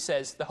 he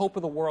says, the hope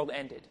of the world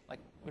ended. Like,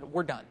 you know,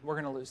 we're done. We're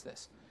going to lose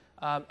this.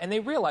 And they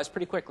realize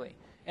pretty quickly.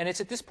 And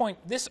it's at this point,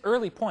 this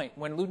early point,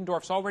 when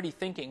Ludendorff's already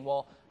thinking,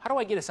 well, how do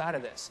I get us out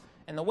of this?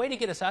 And the way to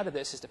get us out of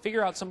this is to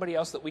figure out somebody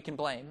else that we can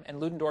blame. And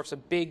Ludendorff's a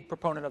big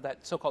proponent of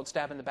that so-called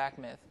stab-in-the-back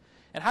myth.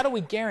 And how do we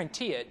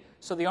guarantee it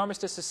so the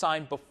armistice is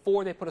signed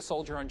before they put a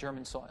soldier on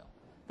German soil?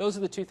 Those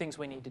are the two things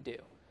we need to do.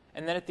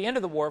 And then at the end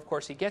of the war, of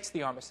course, he gets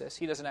the armistice.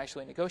 He doesn't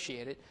actually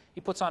negotiate it.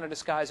 He puts on a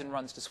disguise and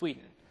runs to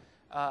Sweden.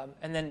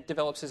 And then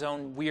develops his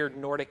own weird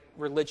Nordic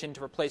religion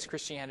to replace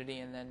Christianity,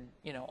 and then,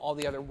 you know, all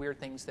the other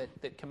weird things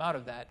that come out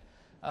of that.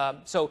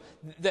 So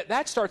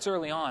that starts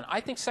early on.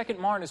 I think Second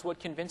Marne is what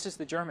convinces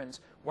the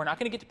Germans, we're not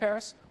going to get to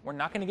Paris, we're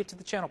not going to get to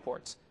the Channel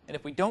ports. And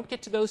if we don't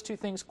get to those two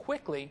things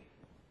quickly,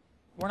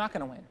 we're not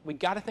going to win. We've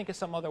got to think of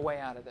some other way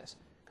out of this,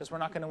 because we're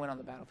not going to win on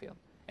the battlefield.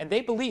 And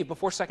they believe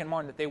before Second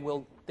Marne that they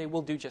will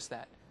do just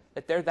that.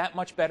 That they're that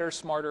much better,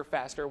 smarter,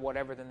 faster,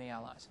 whatever than the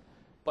Allies.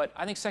 But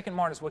I think Second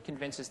Marne is what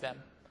convinces them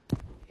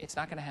it's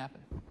not going to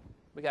happen.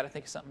 We've got to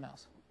think of something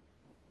else.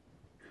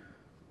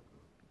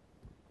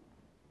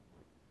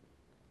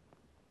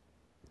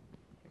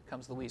 Here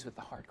comes Louise with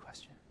the hard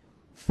question.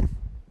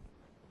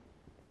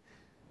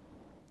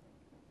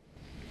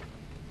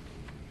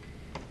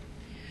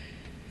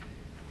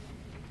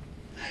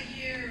 A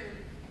year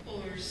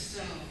or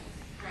so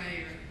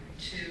prior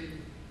to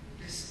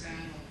this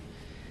battle,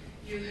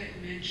 you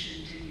had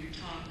mentioned in your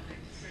talk that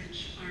the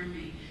French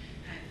army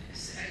had,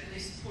 at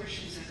least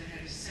portions of it,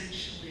 had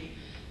essentially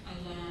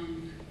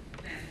along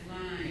that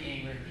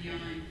line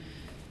beyond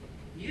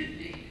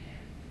mutiny.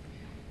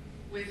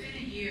 Within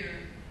a year,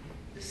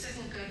 the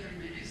civil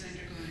government has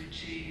undergone a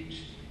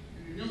change,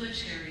 and the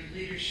military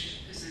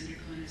leadership has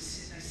undergone a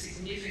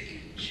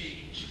significant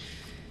change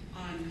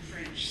on the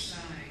French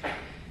side.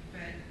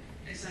 But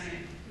as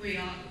we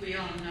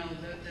all know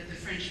that the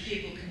French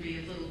people can be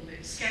a little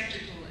bit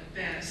skeptical at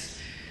best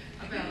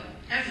about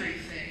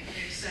everything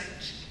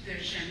except their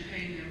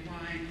champagne, their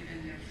wine,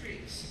 and their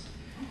frites.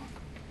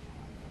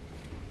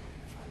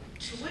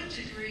 To what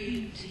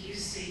degree do you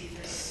see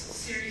this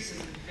series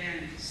of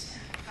events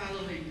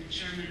following the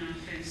German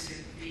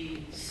offensive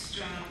being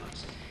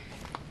stopped,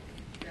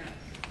 the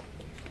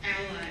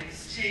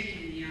Allies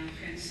taking the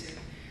offensive,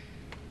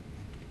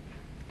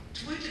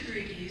 to what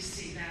degree do you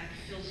see that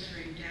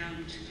filtering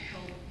down to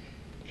help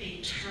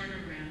a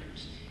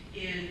turnaround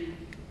in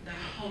the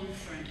home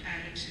front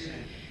attitude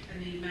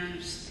and the amount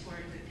of support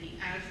that the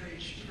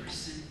average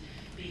person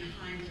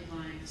behind the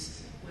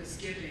lines was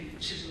giving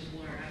to the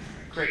war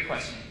effort? Great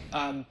question.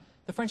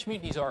 The French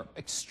mutinies are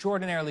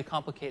extraordinarily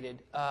complicated.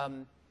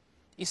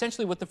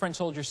 Essentially what the French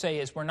soldiers say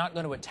is, we're not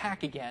going to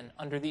attack again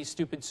under these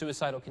stupid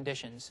suicidal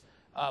conditions.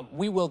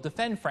 We will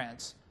defend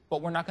France,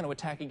 but we're not going to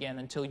attack again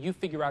until you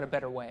figure out a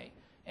better way.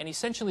 And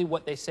essentially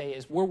what they say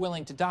is, we're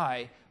willing to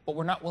die, but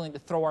we're not willing to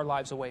throw our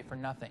lives away for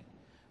nothing.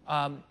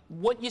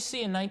 What you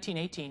see in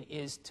 1918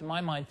 is, to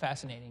my mind,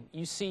 fascinating.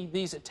 You see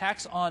these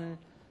attacks on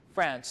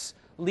France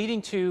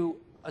leading to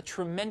a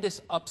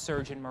tremendous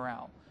upsurge in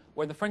morale,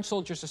 where the French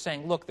soldiers are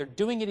saying, look, they're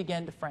doing it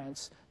again to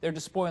France, they're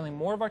despoiling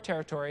more of our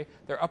territory,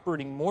 they're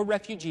uprooting more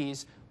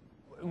refugees,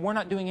 we're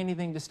not doing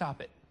anything to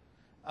stop it.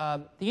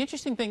 The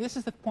interesting thing, this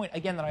is the point,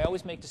 again, that I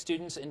always make to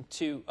students and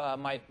to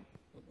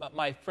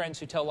my friends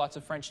who tell lots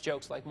of French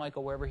jokes, like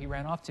Michael, wherever he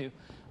ran off to.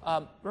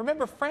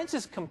 Remember, France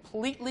is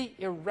completely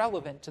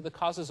irrelevant to the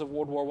causes of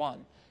World War I.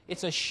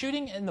 It's a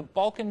shooting in the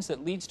Balkans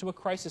that leads to a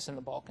crisis in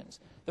the Balkans.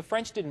 The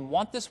French didn't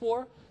want this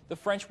war. The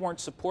French weren't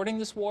supporting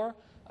this war.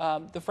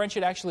 The French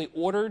had actually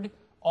ordered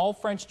all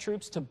French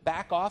troops to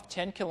back off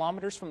 10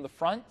 kilometers from the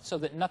front so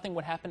that nothing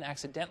would happen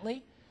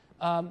accidentally.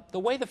 The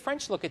way the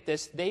French look at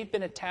this, they've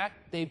been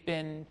attacked. They've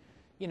been,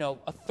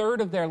 a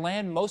third of their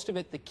land, most of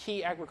it, the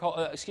key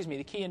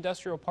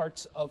industrial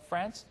parts of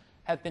France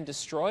have been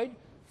destroyed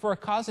for a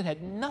cause that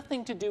had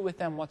nothing to do with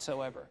them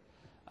whatsoever.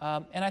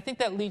 And I think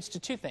that leads to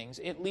two things.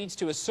 It leads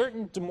to a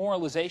certain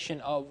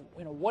demoralization of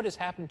what has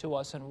happened to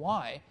us and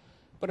why,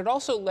 but it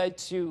also led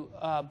to,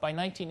 by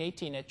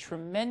 1918, a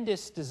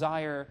tremendous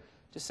desire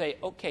to say,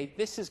 okay,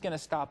 this is going to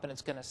stop and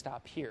it's going to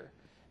stop here.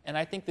 And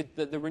I think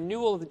that the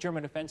renewal of the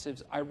German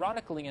offensives,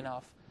 ironically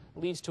enough,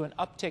 leads to an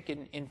uptick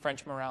in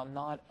French morale,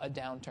 not a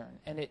downturn.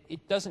 And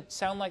it doesn't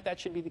sound like that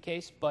should be the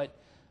case, but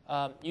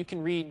you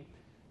can read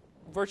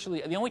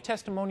virtually, the only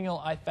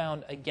testimonial I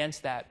found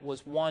against that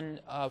was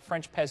one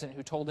French peasant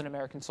who told an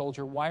American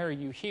soldier, "Why are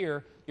you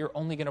here? You're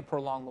only going to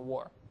prolong the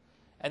war."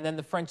 And then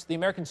the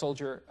American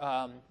soldier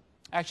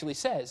actually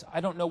says,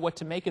 "I don't know what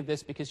to make of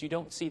this because you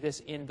don't see this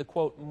in the,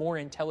 quote, more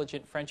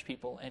intelligent French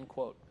people," end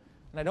quote.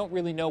 And I don't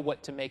really know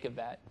what to make of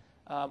that.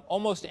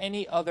 Almost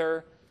any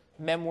other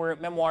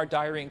memoir,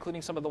 diary,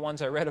 including some of the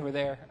ones I read over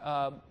there,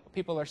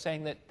 people are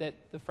saying that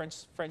the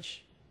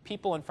French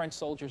people and French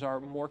soldiers are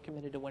more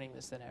committed to winning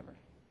this than ever.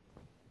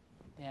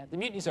 Yeah, the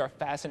mutinies are a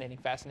fascinating,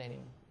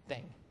 fascinating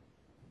thing.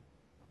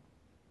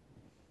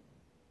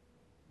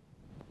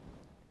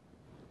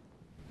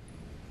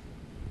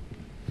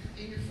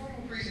 In your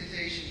formal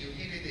presentation, you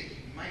hinted that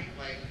you might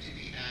like to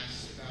be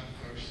asked about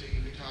folks so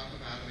you could talk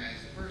about them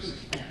as a person.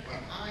 But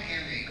I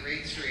am a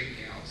great straight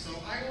gal, so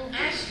I will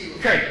ask you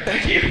about Great,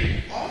 thank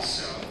you.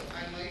 Also,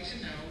 I'd like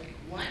to know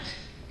what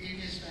in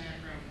his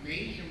background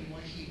made him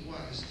what he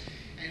was,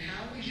 and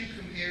how would you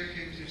compare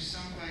him to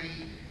somebody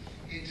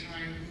in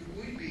time who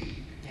would be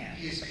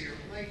his peer,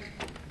 like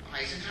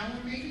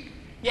Eisenhower, maybe?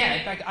 Yeah,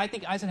 in fact, I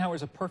think Eisenhower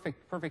is a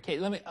perfect case.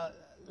 Let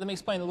me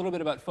explain a little bit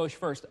about Foch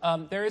first.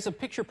 There is a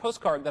picture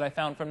postcard that I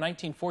found from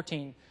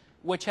 1914,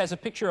 which has a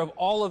picture of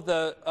all of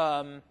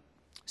the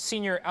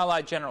senior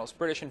Allied generals,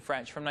 British and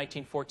French, from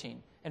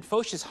 1914. And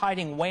Foch is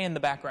hiding way in the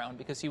background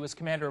because he was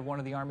commander of one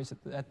of the armies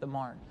at the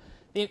Marne.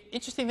 The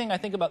interesting thing I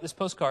think about this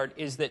postcard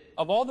is that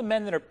of all the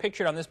men that are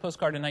pictured on this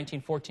postcard in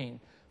 1914,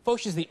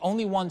 Foch is the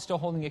only one still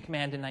holding a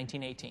command in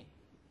 1918.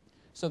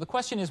 So the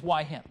question is,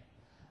 why him?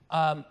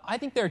 I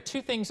think there are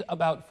two things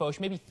about Foch,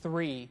 maybe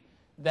three,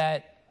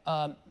 that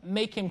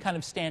make him kind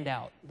of stand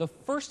out. The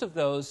first of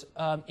those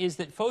is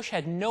that Foch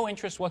had no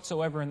interest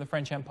whatsoever in the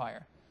French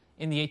Empire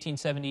in the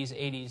 1870s,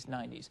 80s,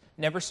 90s.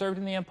 Never served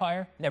in the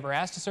empire, never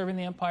asked to serve in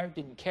the empire,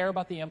 didn't care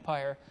about the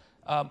empire.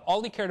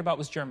 All he cared about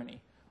was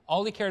Germany.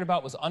 All he cared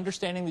about was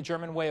understanding the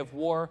German way of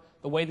war,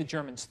 the way the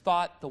Germans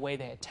thought, the way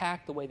they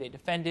attacked, the way they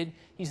defended.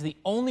 He's the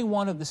only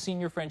one of the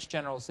senior French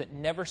generals that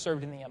never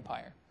served in the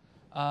empire.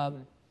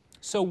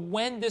 So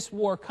when this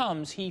war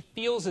comes, he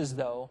feels as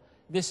though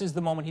this is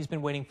the moment he's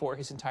been waiting for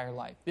his entire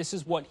life. This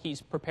is what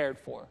he's prepared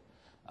for.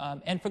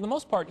 And for the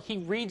most part, he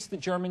reads the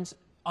Germans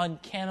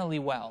uncannily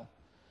well.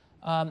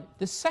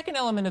 The second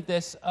element of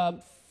this,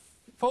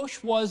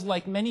 Foch was,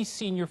 like many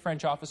senior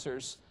French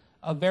officers,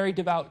 a very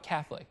devout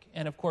Catholic.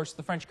 And of course,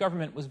 the French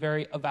government was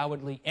very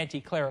avowedly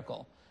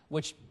anti-clerical,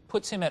 which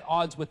puts him at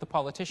odds with the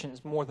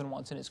politicians more than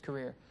once in his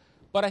career.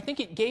 But I think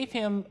it gave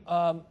him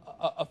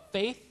a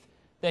faith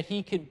that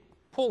he could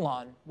pull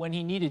on when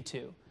he needed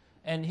to.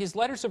 And his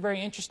letters are very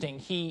interesting.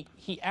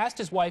 He asked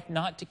his wife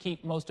not to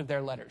keep most of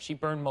their letters. She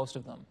burned most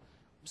of them.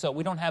 So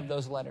we don't have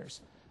those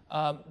letters.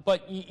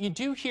 But you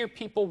do hear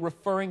people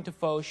referring to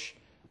Foch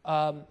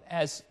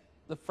as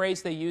the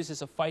phrase they use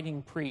is a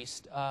fighting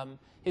priest.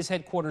 His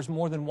headquarters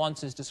more than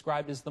once is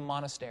described as the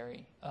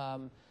monastery.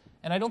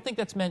 And I don't think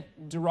that's meant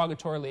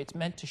derogatorily. It's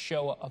meant to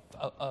show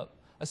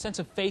a sense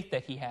of faith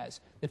that he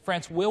has, that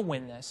France will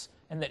win this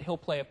and that he'll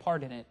play a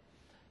part in it.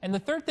 And the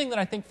third thing that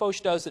I think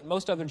Foch does that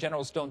most other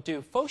generals don't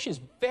do, Foch is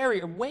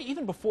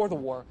even before the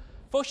war,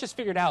 Foch has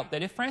figured out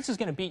that if France is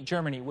going to beat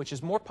Germany, which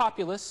is more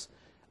populous,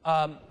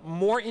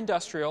 more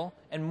industrial,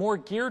 and more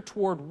geared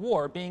toward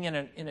war, being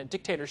in a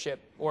dictatorship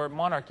or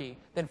monarchy,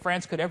 than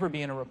France could ever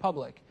be in a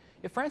republic,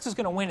 if France is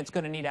going to win, it's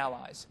going to need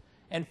allies.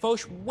 And Foch,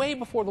 way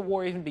before the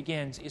war even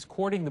begins, is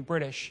courting the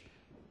British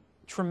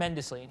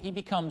tremendously. And he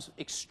becomes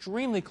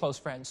extremely close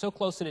friends, so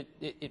close that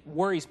it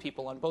worries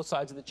people on both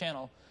sides of the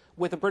channel,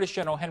 with the British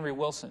General Henry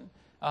Wilson.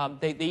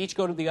 They each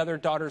go to the other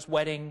daughter's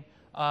wedding.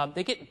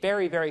 They get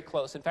very, very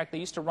close. In fact, they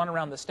used to run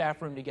around the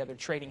staff room together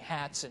trading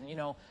hats. And,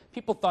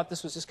 people thought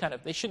this was just kind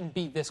of, they shouldn't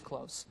be this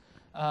close.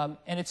 And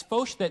it's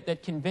Foch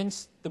that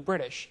convinced the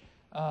British.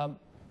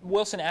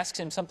 Wilson asks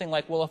him something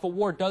like, well, if a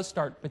war does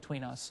start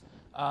between us,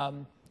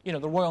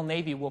 the Royal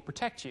Navy will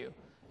protect you.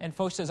 And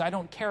Foch says, I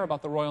don't care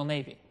about the Royal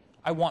Navy.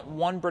 I want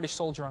one British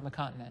soldier on the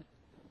continent.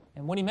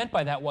 And what he meant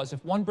by that was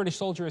if one British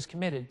soldier is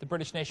committed, the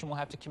British nation will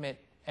have to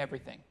commit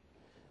everything.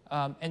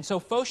 And so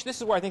Foch, this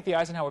is where I think the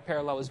Eisenhower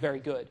parallel is very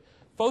good.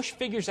 Foch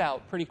figures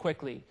out pretty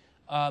quickly,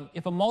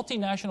 if a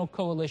multinational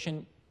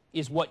coalition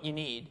is what you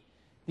need,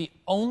 the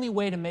only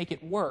way to make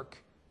it work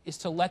is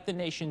to let the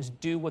nations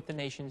do what the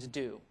nations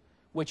do,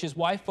 which is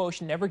why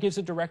Foch never gives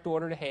a direct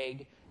order to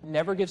Haig,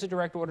 never gives a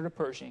direct order to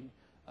Pershing.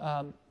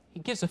 He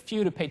gives a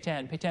few to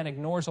Pétain. Pétain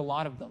ignores a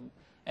lot of them.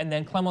 And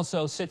then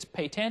Clemenceau sits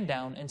Pétain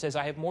down and says,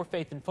 I have more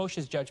faith in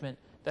Foch's judgment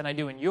than I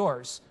do in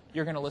yours.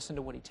 You're going to listen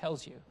to what he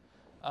tells you.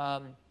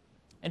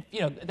 And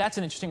you know, that's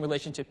an interesting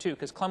relationship, too,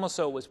 because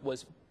Clemenceau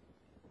was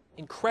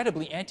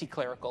incredibly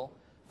anti-clerical.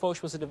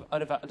 Foch was a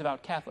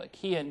devout Catholic.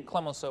 He and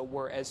Clemenceau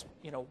were as,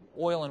 you know,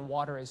 oil and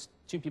water as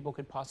two people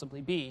could possibly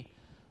be.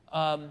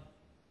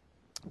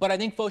 But I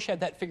think Foch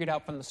had that figured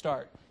out from the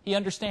start. He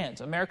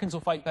understands Americans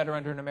will fight better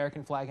under an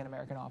American flag and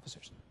American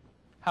officers.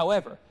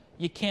 However,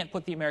 you can't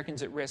put the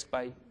Americans at risk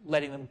by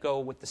letting them go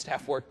with the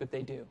staff work that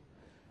they do.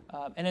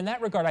 And in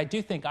that regard, I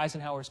do think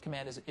Eisenhower's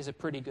command is a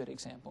pretty good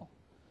example.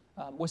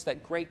 What's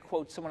that great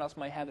quote, someone else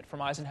might have it,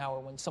 from Eisenhower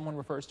when someone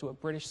refers to a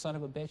British son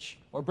of a bitch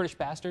or British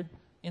bastard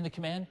in the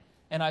command?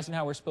 And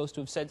Eisenhower's supposed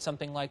to have said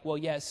something like, well,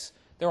 yes,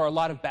 there are a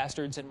lot of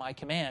bastards in my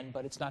command,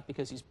 but it's not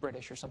because he's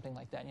British or something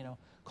like that. You know,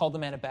 call the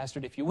man a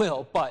bastard if you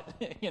will, but,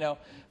 you know,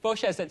 Foch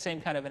has that same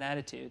kind of an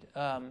attitude.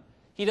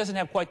 He doesn't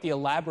have quite the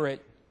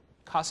elaborate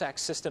Cossack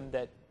system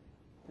that,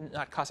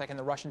 not Cossack in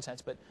the Russian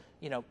sense, but,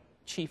 you know,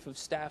 chief of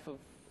staff of,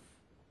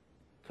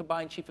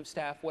 combined chief of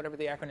staff, whatever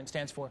the acronym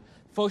stands for.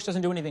 Foch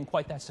doesn't do anything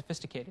quite that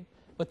sophisticated,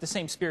 but the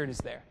same spirit is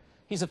there.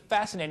 He's a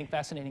fascinating,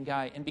 fascinating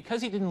guy, and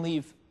because he didn't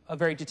leave a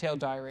very detailed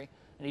diary,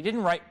 and he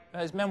didn't write,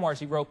 his memoirs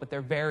he wrote, but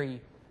they're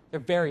very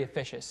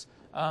officious,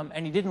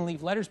 and he didn't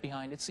leave letters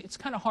behind, it's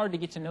kind of hard to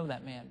get to know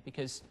that man,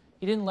 because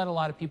he didn't let a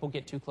lot of people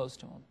get too close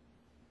to him.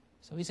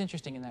 So he's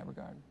interesting in that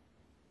regard.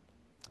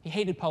 He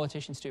hated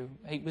politicians, too.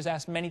 He was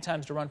asked many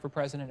times to run for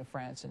president of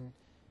France, and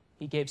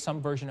he gave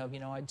some version of, you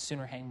know, I'd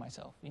sooner hang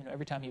myself, you know,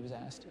 every time he was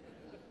asked.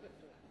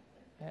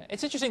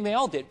 It's interesting, they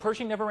all did.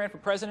 Pershing never ran for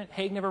president.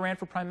 Haig never ran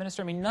for prime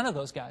minister. I mean, none of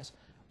those guys,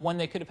 when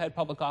they could have had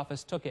public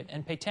office, took it.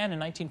 And Pétain in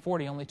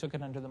 1940 only took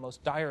it under the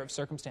most dire of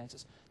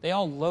circumstances. They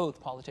all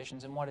loathed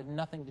politicians and wanted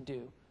nothing to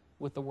do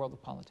with the world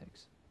of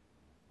politics.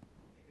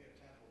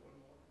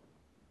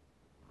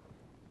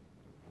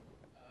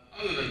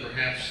 Other than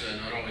perhaps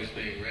not always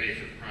being ready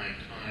for prime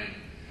time,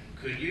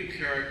 could you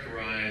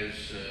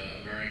characterize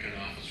American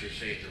officers,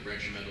 say, at the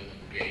regimental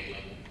and brigade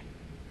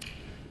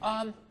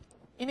level?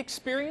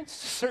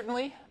 Inexperienced,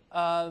 certainly.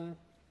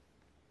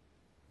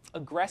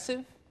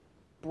 Aggressive,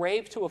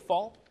 brave to a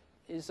fault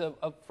is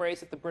a phrase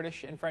that the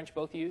British and French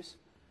both use.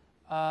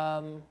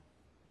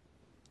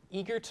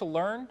 Eager to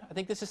learn. I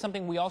think this is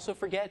something we also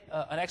forget.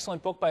 An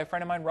excellent book by a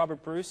friend of mine,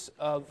 Robert Bruce,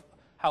 of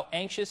how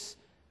anxious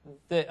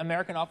the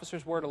American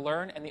officers were to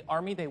learn, and the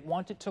army they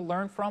wanted to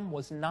learn from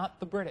was not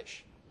the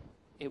British.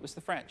 It was the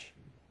French.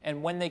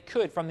 And when they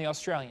could, from the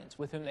Australians,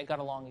 with whom they got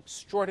along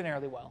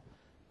extraordinarily well,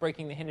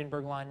 breaking the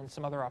Hindenburg Line and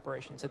some other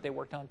operations that they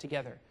worked on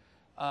together.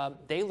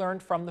 They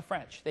learned from the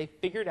French. They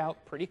figured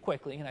out pretty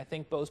quickly, and I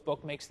think Beau's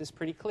book makes this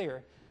pretty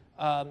clear,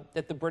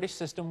 that the British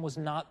system was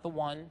not the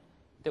one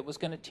that was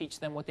going to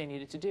teach them what they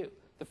needed to do.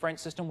 The French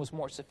system was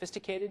more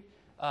sophisticated.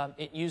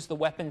 It used the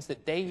weapons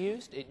that they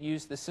used. It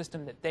used the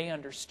system that they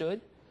understood.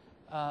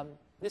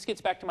 This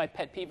gets back to my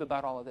pet peeve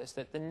about all of this,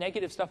 that the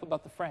negative stuff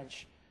about the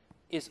French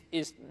is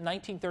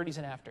 1930s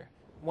and after.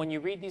 When you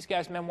read these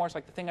guys' memoirs,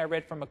 like the thing I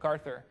read from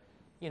MacArthur,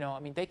 you know,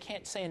 I mean, they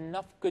can't say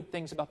enough good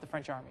things about the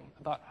French army,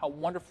 about how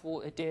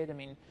wonderful it did. I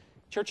mean,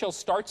 Churchill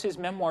starts his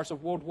memoirs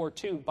of World War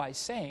II by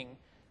saying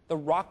the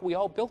rock we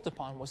all built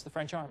upon was the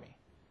French army.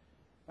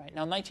 Right?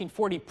 Now,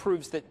 1940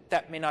 proves that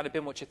that may not have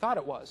been what you thought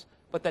it was,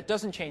 but that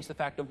doesn't change the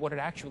fact of what it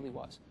actually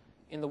was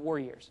in the war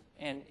years.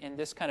 And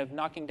this kind of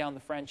knocking down the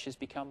French has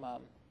become,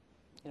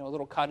 you know, a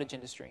little cottage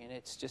industry, and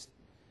it's just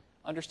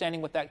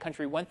understanding what that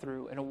country went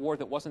through in a war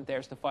that wasn't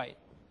theirs to fight.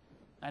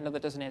 I know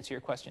that doesn't answer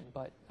your question,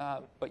 but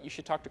you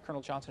should talk to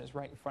Colonel Johnson, who's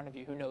right in front of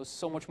you, who knows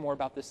so much more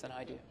about this than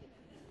I do.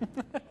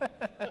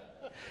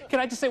 Can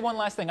I just say one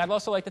last thing? I'd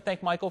also like to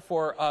thank Michael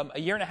for a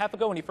year and a half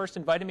ago when he first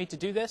invited me to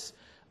do this,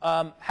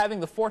 having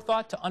the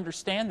forethought to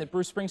understand that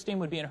Bruce Springsteen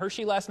would be in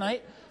Hershey last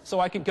night so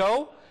I could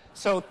go.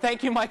 So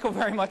thank you, Michael,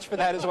 very much for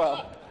that as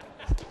well.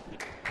 Did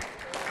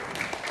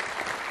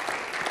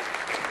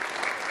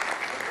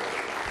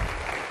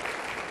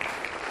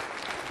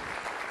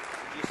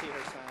you see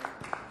her sign?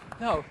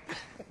 No.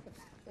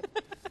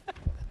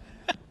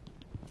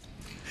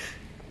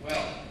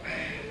 Well,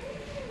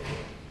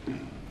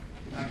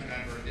 Dr.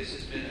 Neiberg, this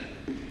has been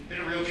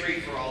a real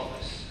treat for all of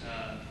us.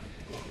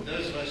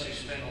 Those of us who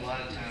spend a lot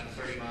of time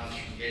 30 miles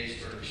from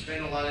Gettysburg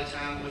spend a lot of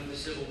time with the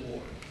Civil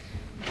War.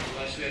 Those of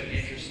us who have an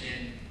interest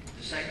in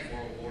the Second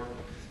World War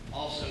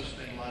also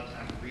spend a lot of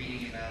time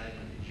reading about it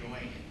and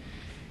enjoying it.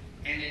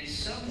 And in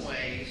some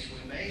ways,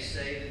 we may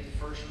say that the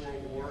First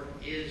World War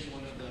is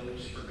one of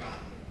those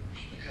forgotten wars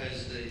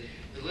because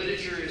the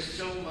literature is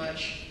so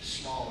much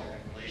smaller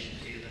in relation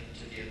to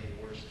the other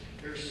wars.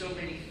 There are so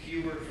many fewer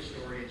fewer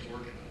historians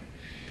working on it.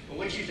 But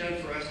what you've done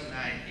for us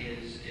tonight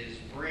is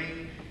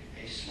bring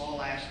a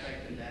small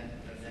aspect of that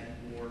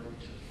war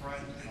to the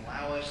front and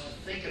allow us to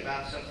think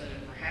about something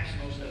that perhaps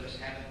most of us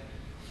haven't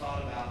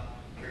thought about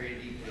very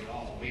deeply at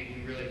all.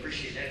 We really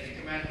appreciate that. If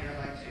you come out here,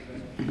 I'd like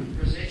to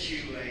present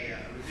you a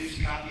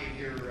reduced copy of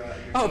your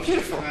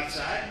beautiful. from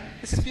outside.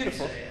 This is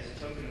beautiful. As a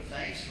token of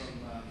thanks from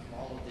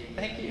all of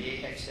the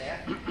USAHEC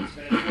staff. It's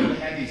been a thrill to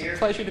have you here. It's a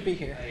pleasure to be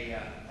here.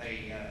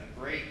 A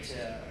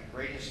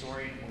great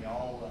historian we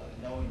all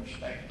know and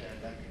respect,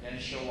 Dr.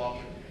 Dennis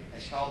Showalter,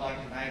 has called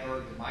Dr.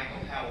 Neiberg the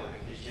Michael Howard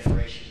of his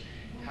generation.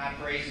 High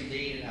praise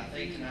indeed, and I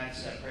think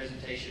tonight's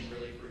presentation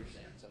really proves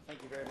that. So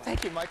thank you very much.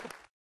 Thank you, Michael.